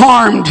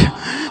unharmed.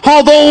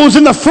 All those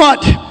in the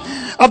front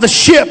of the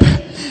ship,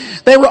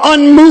 they were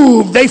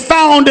unmoved. They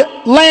found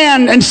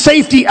land and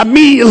safety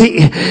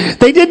immediately.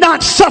 They did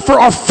not suffer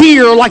or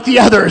fear like the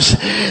others.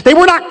 They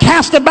were not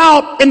cast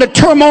about in the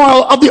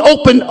turmoil of the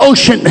open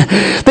ocean.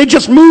 They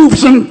just moved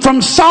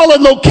from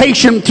solid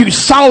location to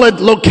solid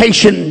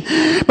location.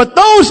 But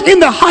those in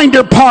the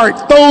hinder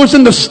part, those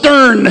in the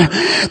stern,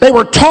 they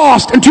were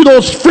tossed into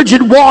those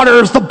frigid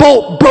waters. The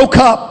boat broke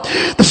up.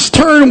 The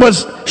stern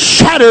was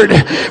shattered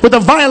with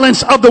the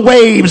violence of the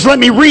waves. Let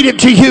me read it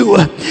to you.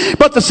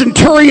 But the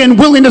centurion,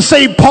 willing to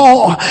save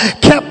Paul,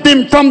 kept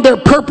them from their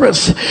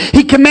purpose.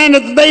 He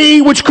commanded that they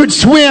which could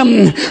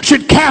swim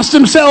should cast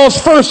themselves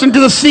first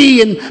into the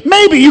sea, and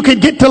maybe you could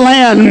get to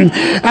land,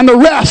 and the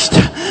rest,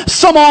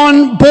 some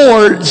on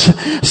boards,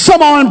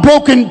 some on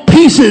broken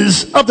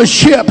pieces of the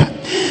ship.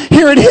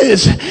 Here it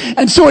is.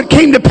 And so it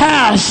came to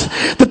pass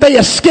that they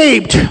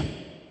escaped,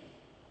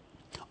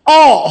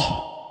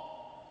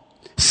 all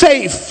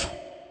safe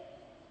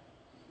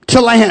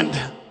to land.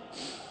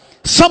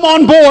 Some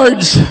on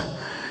boards,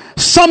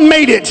 some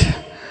made it,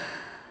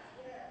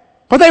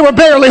 but they were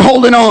barely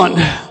holding on.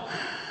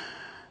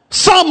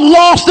 Some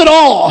lost it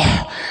all.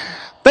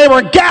 They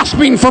were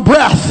gasping for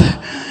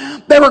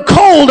breath. They were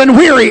cold and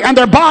weary, and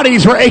their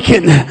bodies were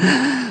aching,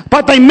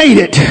 but they made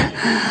it.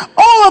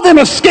 All of them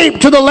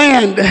escaped to the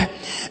land.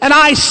 And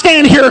I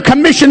stand here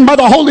commissioned by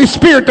the Holy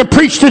Spirit to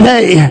preach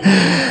today.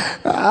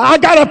 I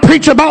gotta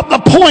preach about the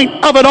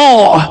point of it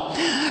all.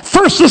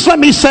 First, just let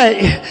me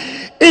say,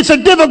 it's a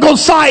difficult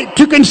sight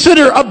to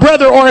consider a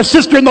brother or a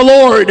sister in the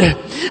Lord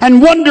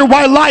and wonder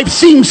why life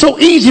seems so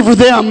easy for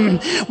them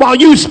while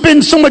you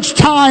spend so much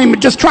time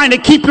just trying to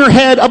keep your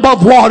head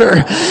above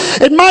water.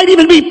 It might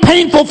even be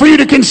painful for you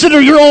to consider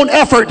your own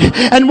effort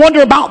and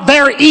wonder about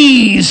their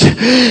ease.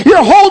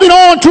 You're holding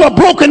on to a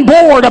broken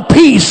board of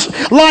peace.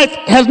 Life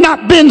has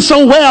not been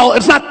so well.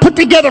 It's not put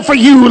together for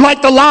you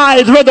like the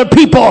lives of other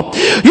people.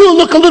 You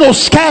look a little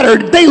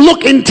scattered. They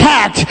look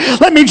intact.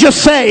 Let me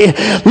just say,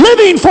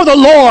 living for the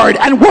Lord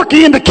and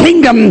working in the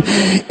kingdom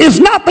is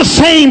not the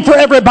same for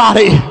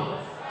everybody.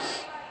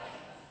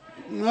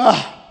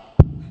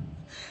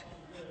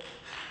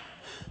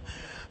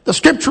 The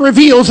scripture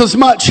reveals as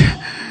much.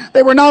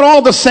 They were not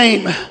all the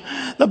same.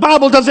 The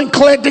Bible doesn't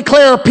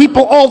declare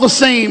people all the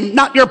same.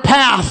 Not your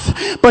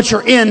path, but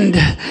your end.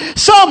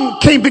 Some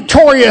came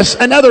victorious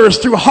and others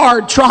through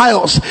hard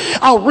trials.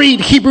 I'll read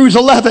Hebrews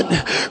 11.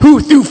 Who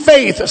through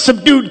faith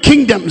subdued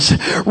kingdoms,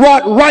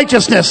 wrought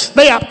righteousness.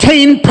 They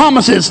obtained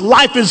promises.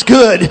 Life is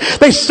good.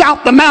 They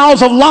stopped the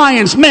mouths of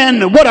lions.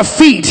 Men, what a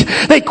feat.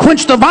 They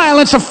quenched the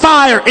violence of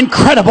fire.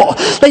 Incredible.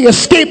 They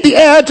escaped the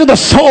edge of the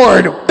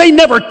sword. They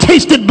never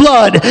tasted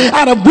blood.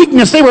 Out of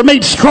weakness they were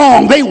made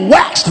strong. They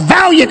waxed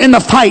valiant in the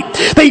fight.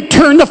 They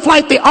turned to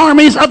flight the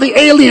armies of the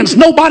aliens.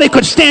 Nobody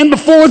could stand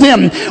before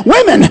them.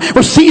 Women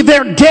received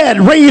their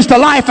dead raised to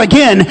life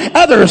again.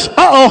 Others,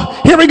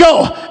 here we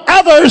go.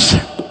 Others,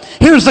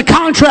 here's the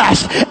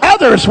contrast.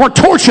 Others were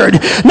tortured,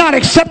 not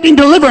accepting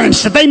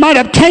deliverance that they might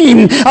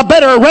obtain a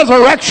better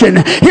resurrection.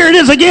 Here it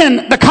is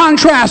again, the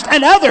contrast.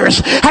 And others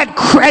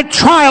had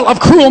trial of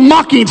cruel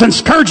mockings and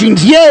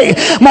scourgings, yea,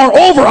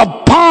 moreover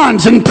of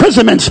bonds and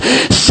imprisonments.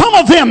 Some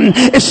of them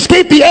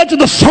escaped the edge of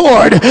the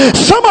sword.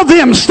 Some of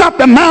them stopped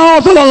the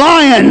mouths of the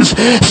lions.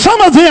 Some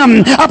of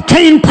them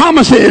obtained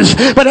promises,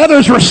 but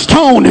others were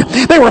stoned.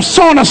 They were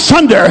sawn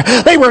asunder.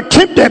 They were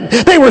tempted.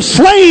 They were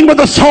slain with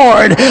the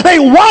sword. They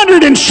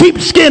wandered in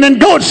sheepskin and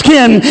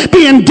goatskin,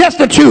 being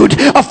destitute,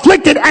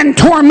 afflicted, and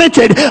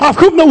tormented, of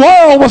whom the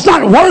world was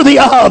not worthy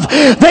of.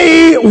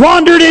 They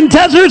wandered in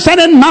deserts and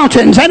in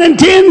mountains and in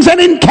dens and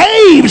in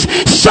caves,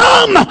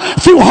 some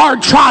through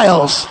hard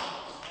trials.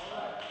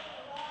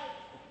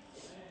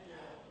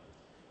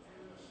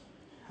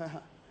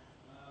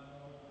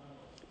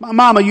 My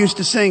mama used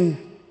to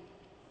sing.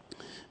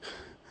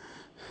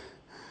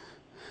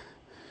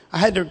 I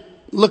had to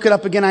look it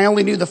up again. I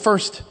only knew the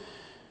first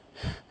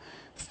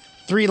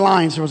 3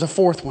 lines. There was a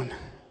 4th one.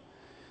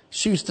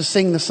 She used to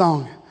sing the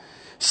song.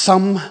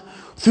 Some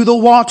through the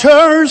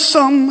waters,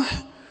 some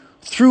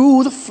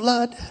through the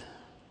flood,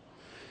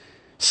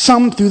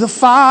 some through the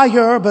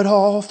fire, but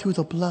all through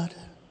the blood.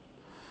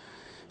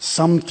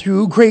 Some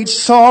through great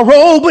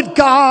sorrow, but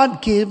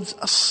God gives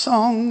a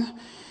song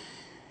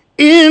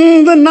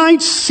in the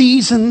night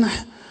season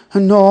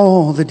and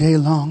all the day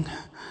long.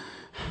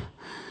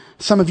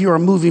 Some of you are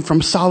moving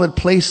from solid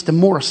place to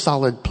more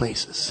solid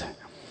places.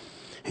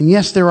 And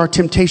yes, there are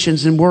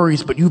temptations and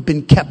worries, but you've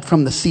been kept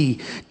from the sea.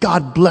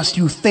 God bless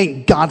you.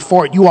 Thank God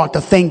for it. You ought to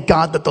thank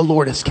God that the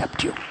Lord has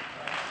kept you.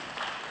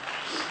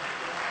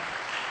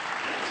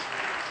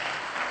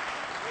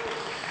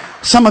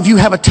 Some of you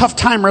have a tough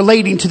time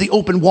relating to the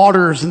open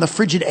waters and the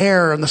frigid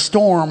air and the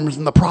storms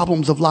and the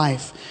problems of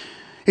life.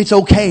 It's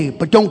okay,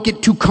 but don't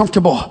get too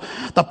comfortable.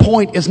 The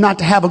point is not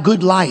to have a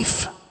good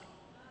life.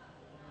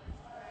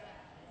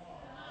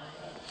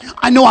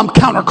 I know I'm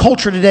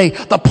counterculture today.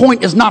 The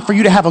point is not for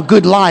you to have a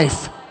good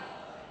life.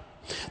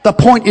 The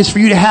point is for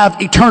you to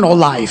have eternal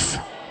life.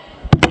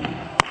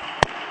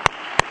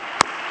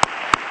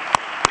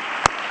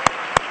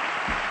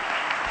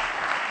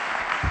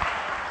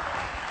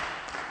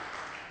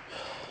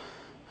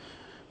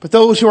 But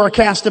those who are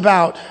cast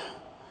about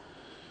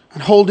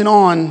and holding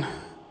on,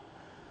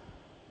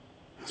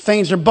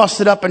 things are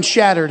busted up and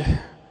shattered.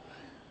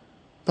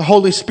 The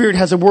Holy Spirit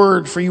has a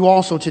word for you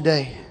also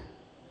today.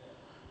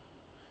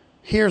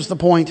 Here's the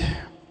point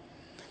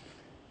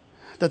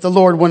that the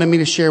Lord wanted me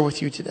to share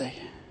with you today.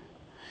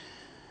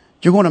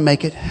 You're going to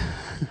make it.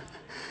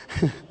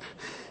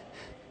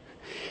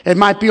 It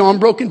might be on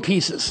broken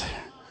pieces,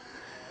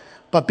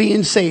 but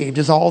being saved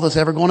is all that's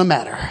ever going to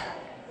matter.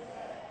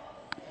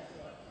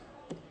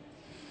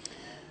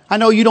 I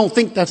know you don't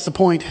think that's the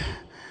point,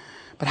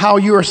 but how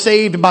you are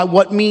saved and by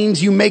what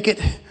means you make it,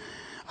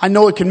 I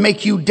know it can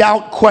make you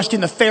doubt,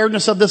 question the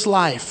fairness of this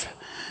life.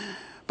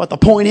 But the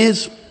point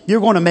is, you're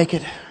going to make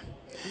it.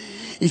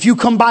 If you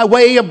come by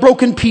way of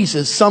broken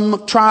pieces,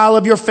 some trial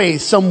of your faith,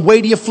 some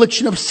weighty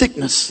affliction of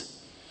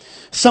sickness,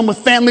 some with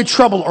family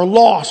trouble or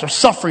loss or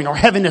suffering or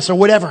heaviness or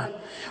whatever,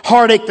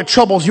 heartache that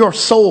troubles your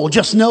soul,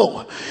 just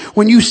know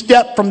when you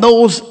step from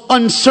those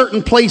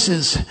uncertain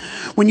places,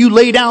 when you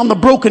lay down the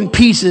broken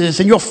pieces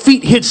and your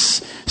feet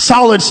hits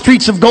solid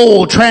streets of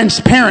gold,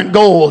 transparent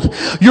gold,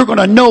 you're going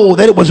to know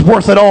that it was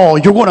worth it all.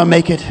 You're going to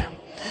make it.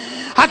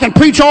 I can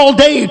preach all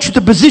day to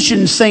the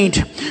positioned saint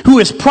who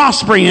is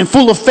prospering and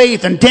full of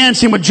faith and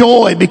dancing with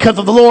joy because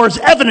of the Lord's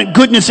evident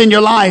goodness in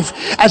your life,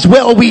 as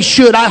well we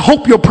should. I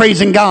hope you're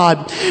praising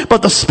God.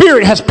 But the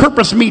Spirit has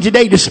purposed me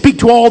today to speak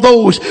to all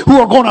those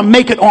who are going to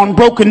make it on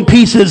broken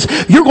pieces.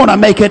 You're going to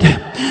make it.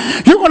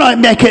 You're going to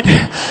make it.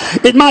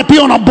 It might be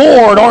on a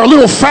board or a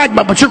little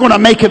fragment, but you're going to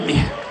make it.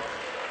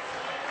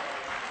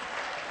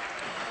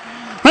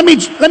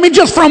 Let me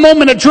just for a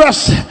moment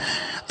address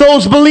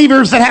those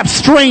believers that have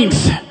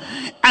strength,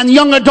 and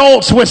young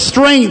adults with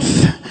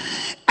strength,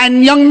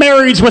 and young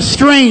marrieds with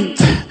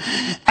strength,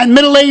 and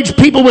middle-aged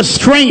people with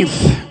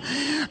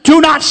strength.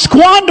 Do not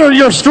squander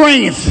your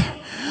strength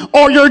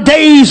or your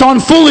days on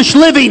foolish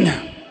living.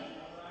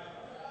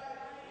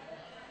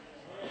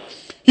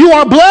 You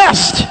are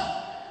blessed,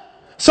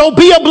 so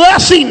be a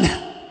blessing.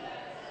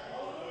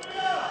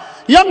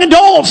 Young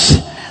adults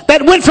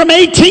that went from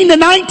 18 to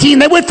 19,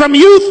 they went from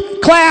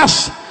youth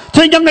class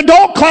to young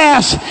adult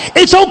class.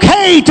 It's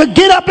okay to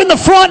get up in the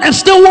front and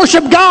still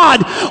worship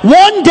God.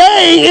 One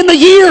day in the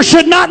year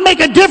should not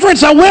make a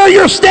difference on where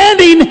you're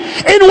standing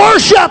in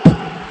worship.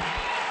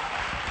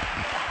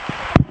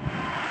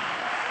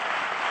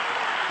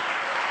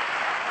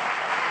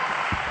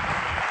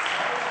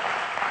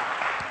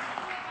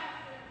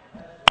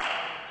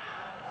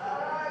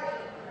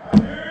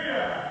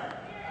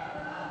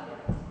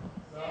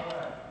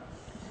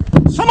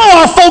 Some of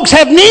our folks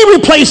have knee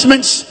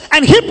replacements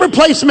and hip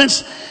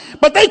replacements,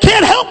 but they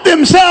can't help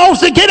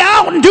themselves to get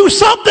out and do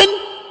something.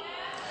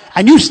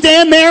 And you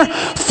stand there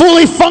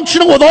fully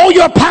functional with all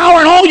your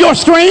power and all your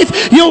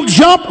strength. You'll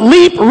jump,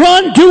 leap,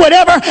 run, do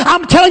whatever.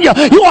 I'm telling you,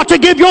 you ought to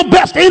give your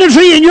best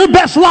energy and your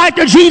best life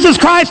to Jesus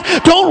Christ.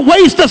 Don't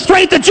waste the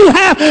strength that you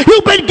have.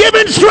 You've been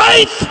given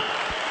strength.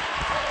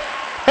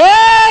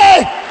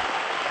 Hey!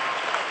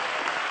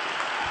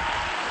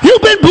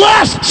 You've been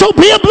blessed, so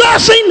be a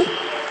blessing.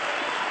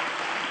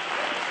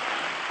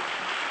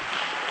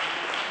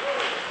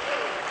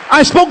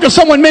 I spoke to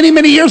someone many,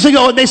 many years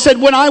ago, and they said,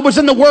 when I was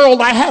in the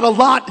world, I had a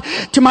lot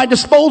to my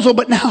disposal,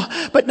 but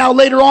now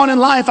later on in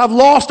life, I've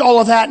lost all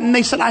of that. And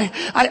they said,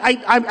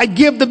 I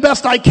give the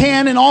best I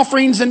can in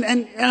offerings, and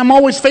I'm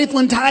always faithful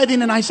in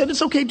tithing. And I said,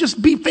 it's okay,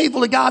 just be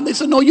faithful to God. And they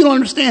said, no, you don't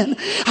understand.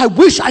 I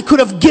wish I could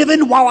have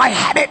given while I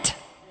had it.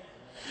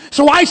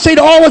 So I say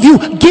to all of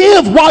you,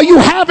 give while you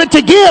have it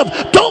to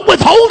give. Don't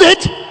withhold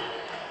it.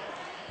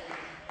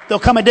 There'll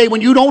come a day when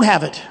you don't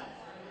have it.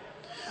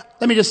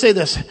 Let me just say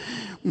this.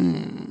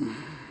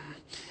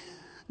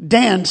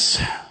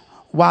 Dance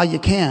while you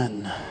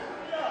can.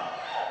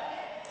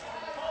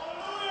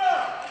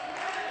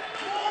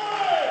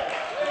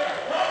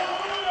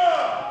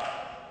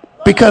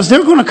 Because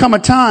there's going to come a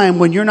time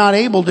when you're not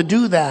able to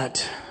do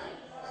that.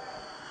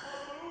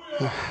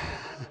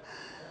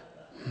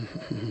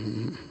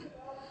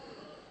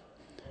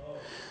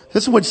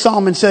 This is what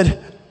Solomon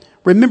said.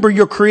 Remember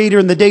your Creator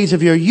in the days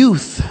of your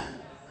youth.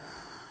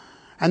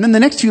 And then the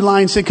next few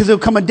lines say, because there'll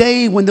come a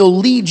day when they'll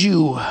lead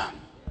you.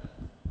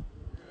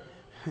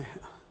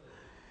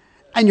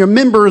 And your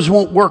members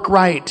won't work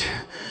right.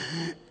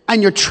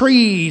 And your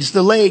trees,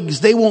 the legs,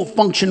 they won't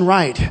function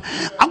right.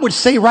 I would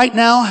say right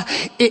now,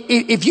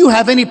 if you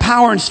have any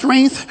power and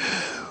strength,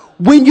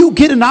 when you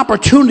get an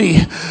opportunity,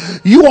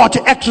 you ought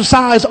to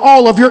exercise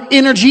all of your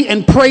energy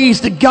and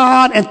praise to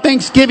God and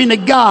thanksgiving to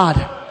God.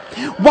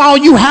 While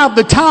you have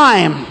the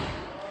time,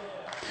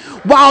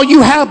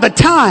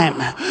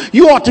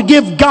 you ought to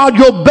give God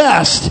your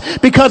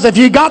best, because if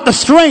you got the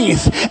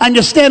strength and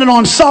you're standing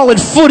on solid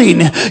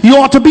footing, you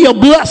ought to be a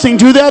blessing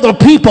to the other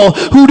people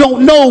who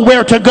don't know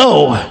where to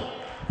go.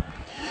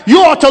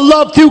 You ought to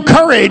love through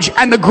courage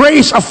and the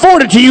grace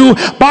afforded to you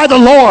by the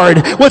Lord,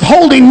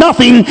 withholding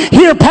nothing.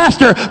 Here,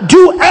 Pastor,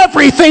 do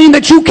everything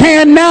that you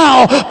can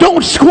now.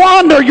 Don't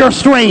squander your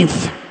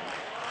strength.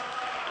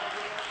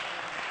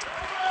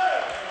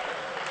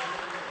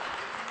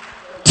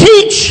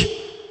 Teach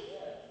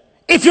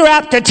if you're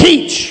apt to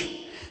teach.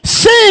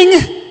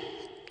 Sing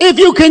if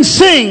you can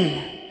sing.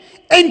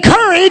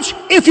 Encourage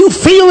if you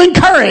feel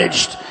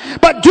encouraged.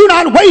 But do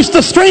not waste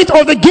the strength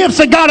or the gifts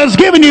that God has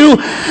given you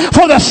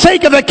for the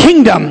sake of the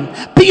kingdom.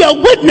 Be a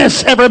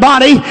witness,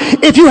 everybody.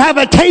 If you have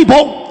a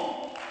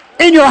table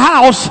in your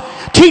house,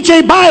 teach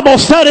a Bible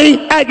study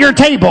at your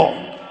table.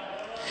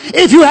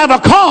 If you have a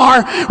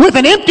car with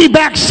an empty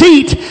back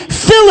seat,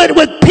 fill it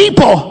with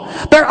people.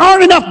 There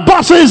aren't enough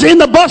buses in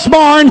the bus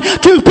barn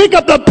to pick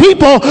up the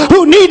people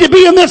who need to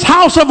be in this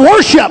house of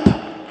worship.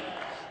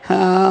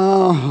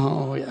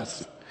 Oh,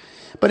 yes.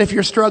 But if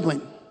you're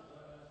struggling,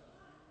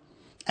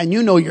 and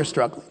you know you're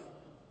struggling,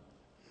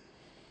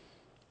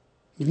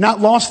 you've not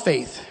lost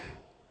faith,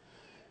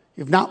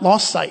 you've not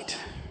lost sight,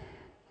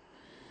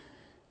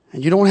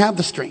 and you don't have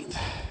the strength,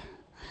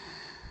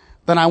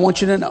 then I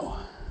want you to know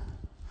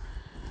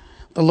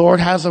the Lord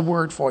has a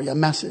word for you, a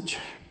message.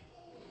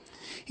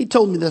 He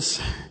told me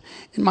this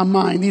in my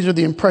mind. These are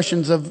the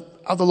impressions of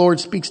how the Lord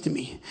speaks to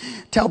me.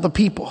 Tell the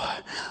people,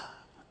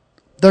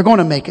 they're going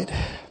to make it.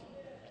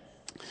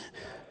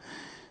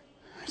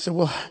 I said,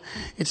 well,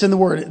 it's in the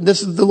word.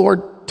 This is the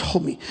Lord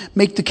told me.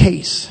 Make the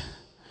case.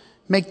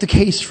 Make the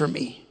case for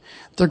me.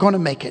 They're going to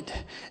make it.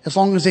 As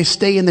long as they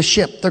stay in the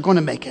ship, they're going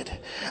to make it.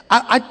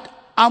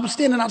 I was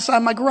standing outside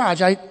my garage.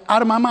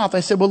 Out of my mouth, I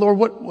said, well,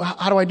 Lord,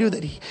 how do I do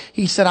that?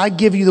 He said, I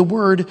give you the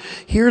word.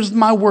 Here's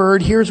my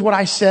word. Here's what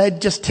I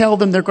said. Just tell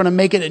them they're going to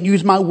make it and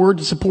use my word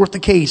to support the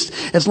case.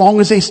 As long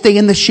as they stay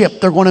in the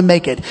ship, they're going to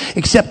make it.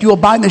 Except you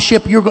abide in the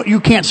ship, you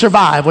can't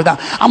survive without.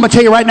 I'm going to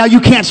tell you right now, you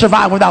can't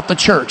survive without the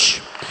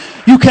church.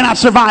 You cannot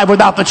survive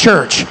without the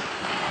church.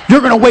 You're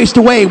going to waste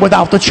away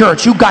without the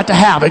church. You've got to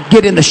have it.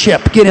 Get in the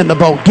ship. Get in the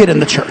boat. Get in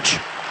the church.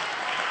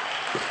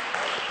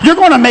 You're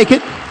going to make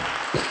it.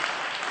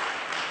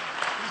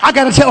 I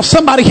got to tell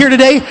somebody here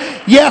today,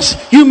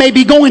 yes, you may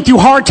be going through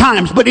hard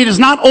times, but it is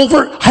not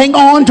over. Hang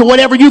on to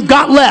whatever you've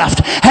got left.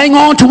 Hang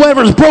on to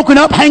whatever is broken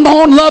up. Hang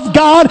on, love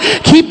God.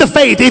 Keep the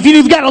faith. If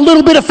you've got a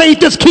little bit of faith,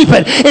 just keep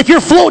it. If you're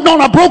floating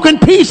on a broken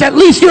piece, at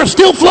least you're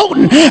still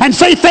floating. And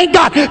say, thank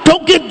God.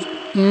 Don't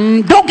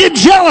get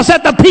jealous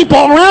at the people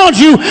around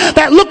you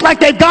that look like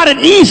they've got it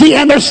easy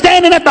and they're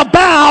standing at the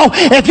bow.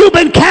 If you've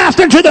been cast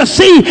into the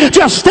sea,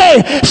 just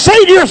stay.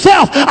 Say to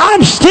yourself,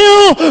 I'm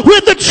still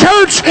with the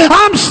church.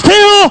 I'm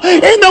still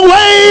in the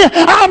way.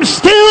 I'm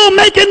still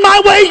making my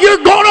way.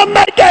 You're going to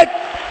make it.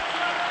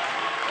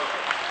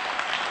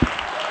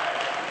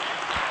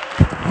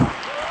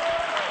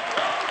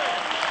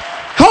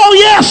 Oh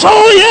yes,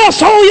 oh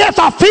yes, oh yes.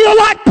 I feel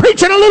like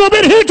preaching a little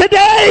bit here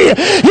today.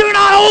 You're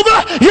not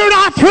over, you're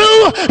not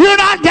through, you're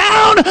not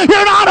down,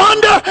 you're not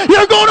under,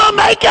 you're going to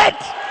make it.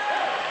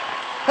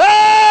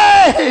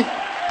 Hey!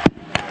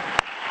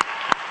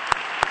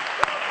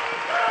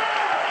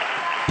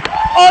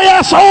 Oh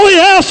yes, oh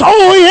yes,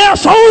 oh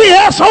yes, oh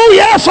yes, oh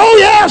yes, oh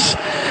yes.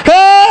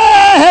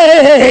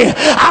 Hey!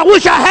 I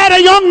wish I had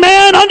a young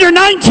man under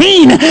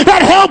 19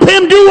 that helped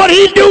him do what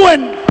he's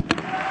doing.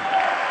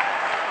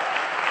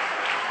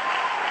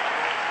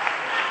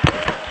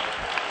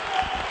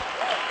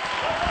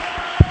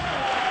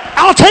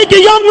 I'll take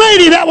a young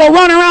lady that will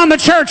run around the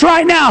church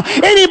right now.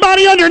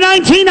 Anybody under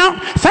 19 now?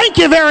 Thank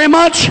you very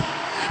much.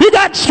 You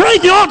got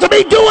strength. You ought to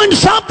be doing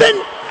something.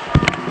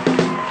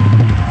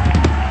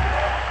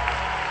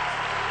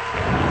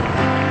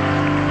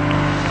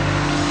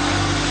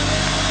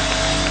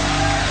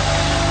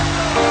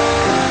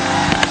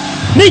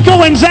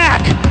 Nico and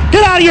Zach,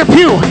 get out of your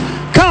pew.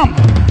 Come.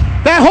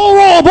 That whole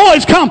row of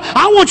boys, come.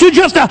 I want you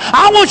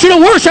to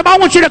worship. I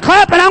want you to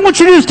clap, and I want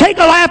you to just take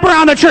a lap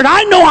around the church.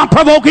 I know I'm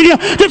provoking you.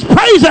 Just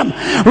praise him.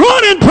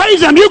 Run and praise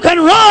him. You can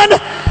run.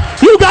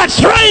 You got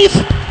strength.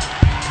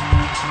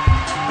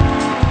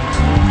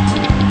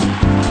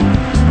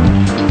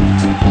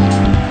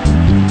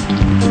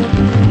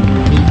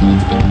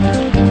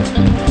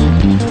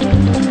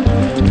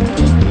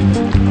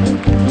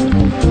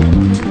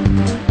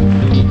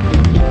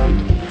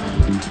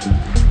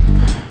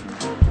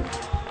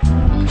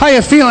 How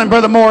you feeling,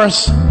 Brother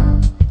Morris?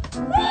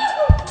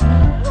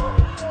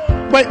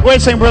 Wait a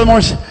second, Brother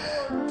Morris.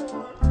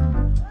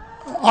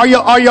 Are you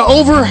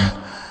over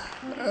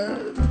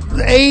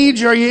the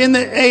age? Are you in the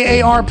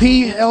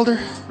AARP, elder?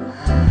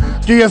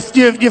 Do your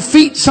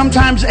feet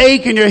sometimes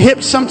ache, and your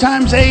hips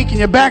sometimes ache, and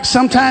your back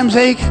sometimes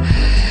ache?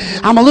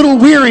 I'm a little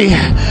weary.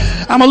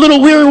 I'm a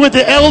little weary with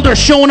the elder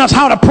showing us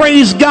how to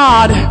praise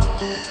God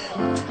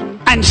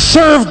and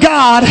serve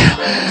God.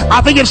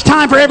 I think it's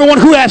time for everyone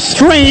who has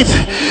strength.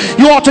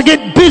 You ought to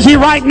get busy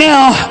right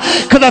now,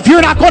 because if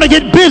you're not going to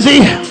get busy,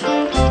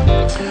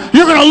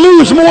 you're going to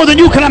lose more than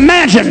you can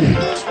imagine.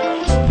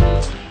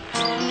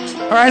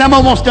 All right, I'm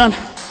almost done.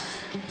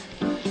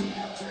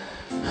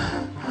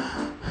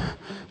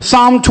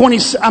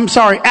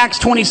 Acts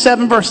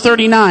 27, verse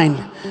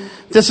 39.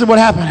 This is what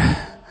happened.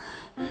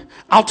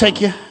 I'll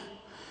take you.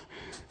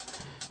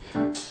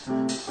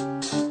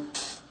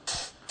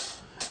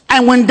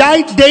 And when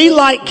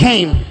daylight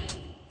came,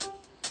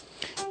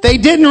 they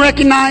didn't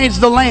recognize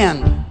the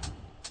land.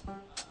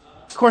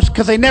 Of course,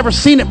 because they'd never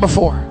seen it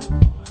before.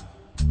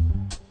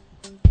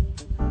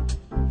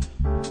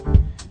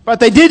 But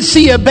they did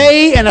see a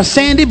bay and a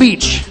sandy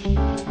beach.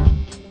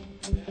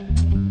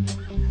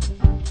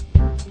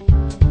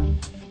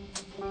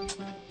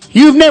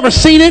 You've never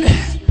seen it.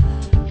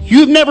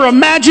 You've never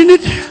imagined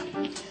it.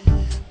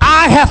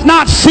 I have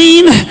not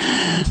seen.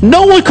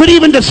 No one could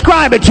even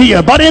describe it to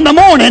you. But in the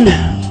morning,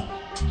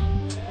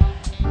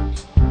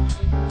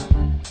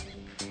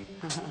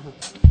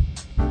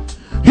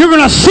 you're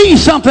going to see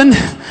something.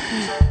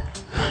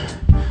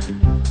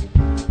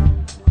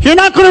 You're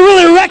not going to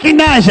really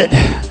recognize it.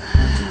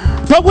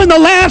 But when the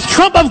last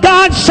trump of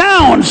God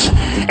sounds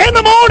in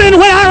the morning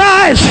when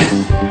I rise,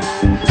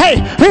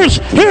 hey,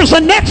 here's the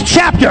next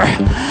chapter.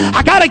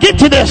 I got to get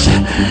to this.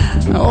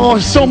 Oh,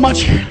 so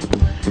much.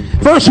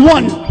 Verse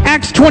 1,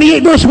 Acts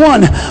 28, verse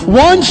 1.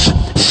 Once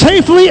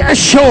safely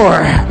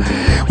ashore,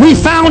 we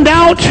found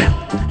out.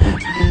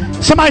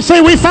 Somebody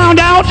say we found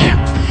out.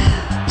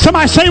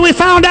 Somebody say we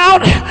found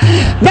out.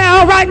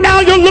 Now, right now,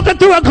 you're looking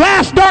through a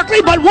glass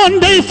darkly, but one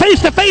day,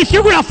 face to face,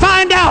 you're going to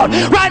find out.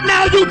 Right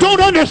now, you don't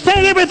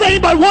understand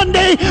everything, but one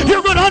day,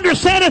 you're going to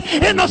understand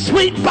it in the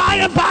sweet by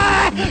and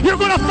by. You're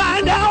going to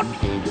find out.